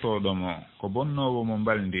janfotoɗo mo ko bonnowo mo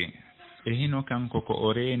mbaldi e hino kanko ko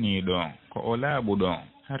o reeniɗo ko o laaɓuɗo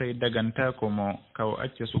haray dagantako mo ka o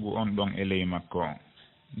acca sugu on ɗon e ley makko.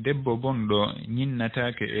 Debbo bonɗo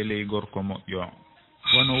ñinnatake e ley gorko moƴƴo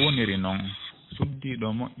wono woniri noon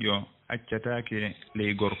suddiɗo moƴƴo accatake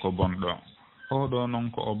ley gorko bonɗo. Oɗo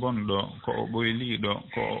noon ko o bonɗo ko o ɓoyliɗo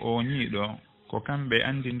ko o oñiɗo ko kamɓe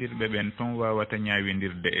andindirɓe ɓen ton wawata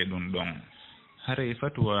ñaawindirde e ɗum ɗon. Haray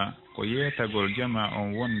fatwa ko yeetagol jama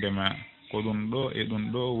on wondema ko ɗum ɗo e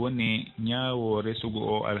ɗum ɗo woni ñaawore sugu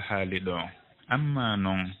o alhaali ɗo. Amma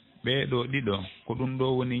noon ɓeeɗo ɗiɗo ko ɗum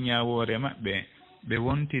ɗo woni ñaawore maɓɓe ɓe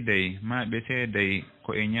wontiday ma ɓe seeday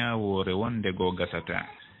ko e ñaawore wonde go gasata.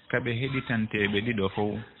 Kaɓe heɗitanteɓe ɗiɗo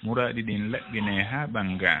fof muraɗi ɗin laɓɓine haa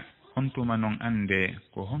ɓanga on tuma noon ande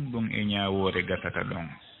ko honɗum e ñaawore gasata ɗon.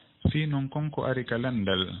 Fii noon konko ari ka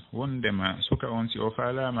landal wondema suka on si o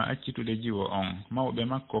faalama accitude jiwo on mawɓe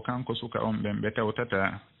makko kanko suka on ɓen ɓe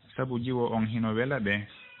tawtata sabu jiwo on hino wela ɓe.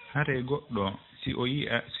 Hare goɗɗo si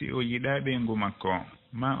o yiɗa ɓeyngu makko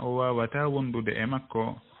ma o wawata wondude e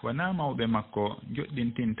makko wona mawɓe makko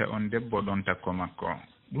joɗɗintinta on debbo ɗon takko makko.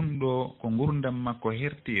 Ɗum ɗo ko ngurdam makko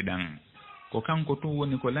hertiɗan ko kanko tun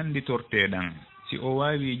woni ko landitorteɗan. si o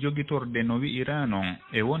waawi jogitorde no wi'ira non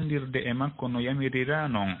e wondirde e makko no yamirira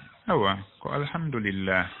non awa ko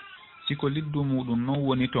alhamdulillah. siko liddu muɗum non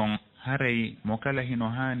woni ton haray mo kala hino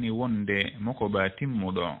haani wonde moko ba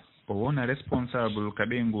timmuɗo o wona responsable ka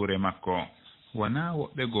ɓeyngure makko. wona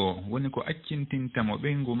woɓɓe goo woni ko accintintamo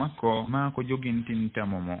ɓeyngu makko ma ko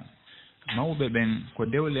jogintintamo mo. mawɓe ɓen ko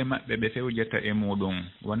dewle maɓɓe ɓe fewjata e muɗum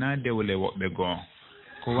wona dewle woɓɓe goo.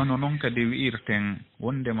 ko wano noon kadi wi'irten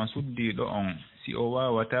wondema suddiɗo on si o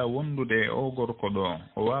wawata wondude e o gorko ɗo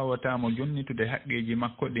o wawatamo jonnitude haqqeji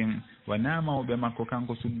makko ɗin wona mawɓe makko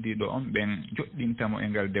kanko suddiɗo on ɓen joɗɗintamo e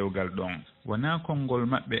ngal dewgal ɗon. wona konngol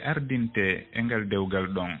maɓɓe ardinte e ngal dewgal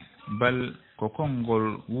ɗon bal ko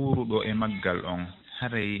konngol wuruɗo e maggal on.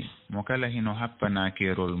 haray mo kala hino happana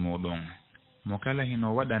keerol muɗum mo kala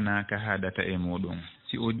hino waɗana ka haɗata e muɗum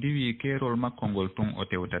si o diwi keerol makko ngol tun o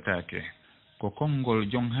tewtatake ko konngol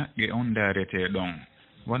jon haqqe on daarete ɗon.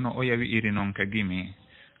 wano o yawi iri noon ka gimi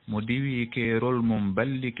mo diwi keerol mum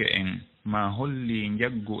ballike en ma holli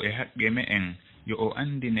njaggu e haqqe me en yo o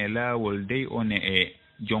andine laawol dey one e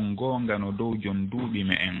jon goonga no dow jon duuɓi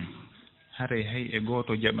me en. haray hay e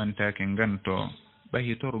gooto jaɓantake nganto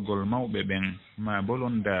ɓahitorgol mawɓe ɓen ma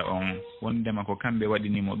bolonda on wondema ko kamɓe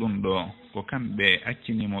waɗinimo ɗum ɗo ko kamɓe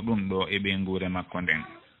accinimo ɗum ɗo e ɓeyngure makko nden.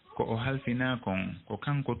 ko o halfina kon ko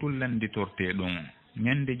kanko tun landitorte ɗum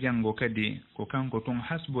ñande janngo kadi ko kanko tun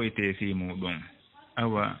hasboyte fi muɗum.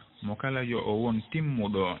 awa mo kala yo o won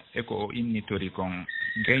timmuɗo e ko o innitori kon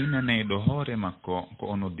gaynanayɗo hoore makko ko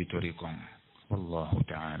o nodditori kon. wallahu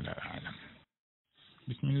ta'ala alam.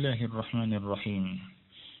 bismillahi rrahmani rrahim.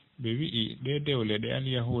 ɓe wi'i ɗe dewle ɗe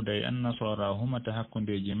alyahuda e annasara humata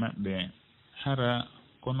hakkundeji maɓɓe hara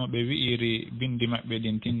kono ɓe wi'iri bindi maɓɓe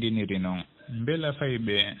ɗin tindiniri noon. mbela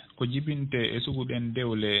fayɓe ko jibinte e suguɗen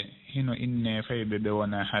dewle hino inne fayɓe ɓe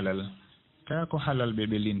wona halal ka ko halal ɓe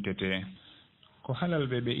lintete ko halal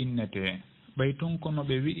ɓe innete ɓay tun kono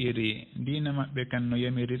ɓe wi'iri diina maɓɓe kan no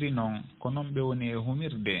yamiriri noon ko noon ɓe woni e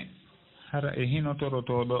humirde. hara e hino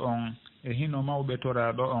torotoɗo on e hino mawɓe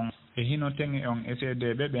toraɗo on e hino teŋe on e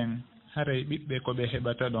seedeɓe ɓen haray ɓiɓɓe ko ɓe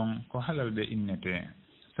heɓata ɗon ko halal ɓe innete.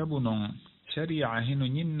 sabu noon sharia hino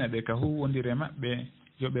ñinnaɓe ka huwodire maɓɓe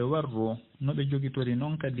yo ɓe warru no ɓe jogitori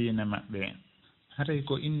noon ka diina maɓɓe. haray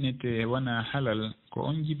ko innete wona halal ko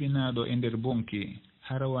on jibinaɗo e nder bonki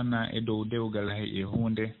hara wona e dow dewgal hay e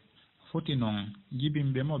hunde. foti noon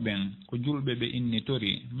jibinɓe mo ɓen ko julɓe ɓe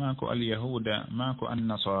innitori ma ko alyahuda ma ko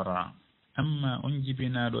annasara. amma on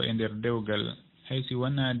jibinaɗo e nder dewgal hay si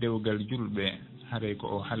wona dewgal julɓe haray ko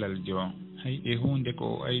o halal jo hay e hunde ko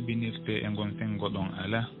o aybinirte e ngon sengo ɗon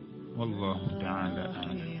ala. wallahu ta'ala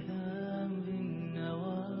alam.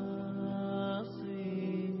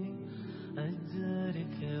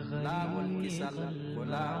 LAAWOL KISAL ko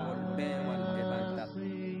laawol peewal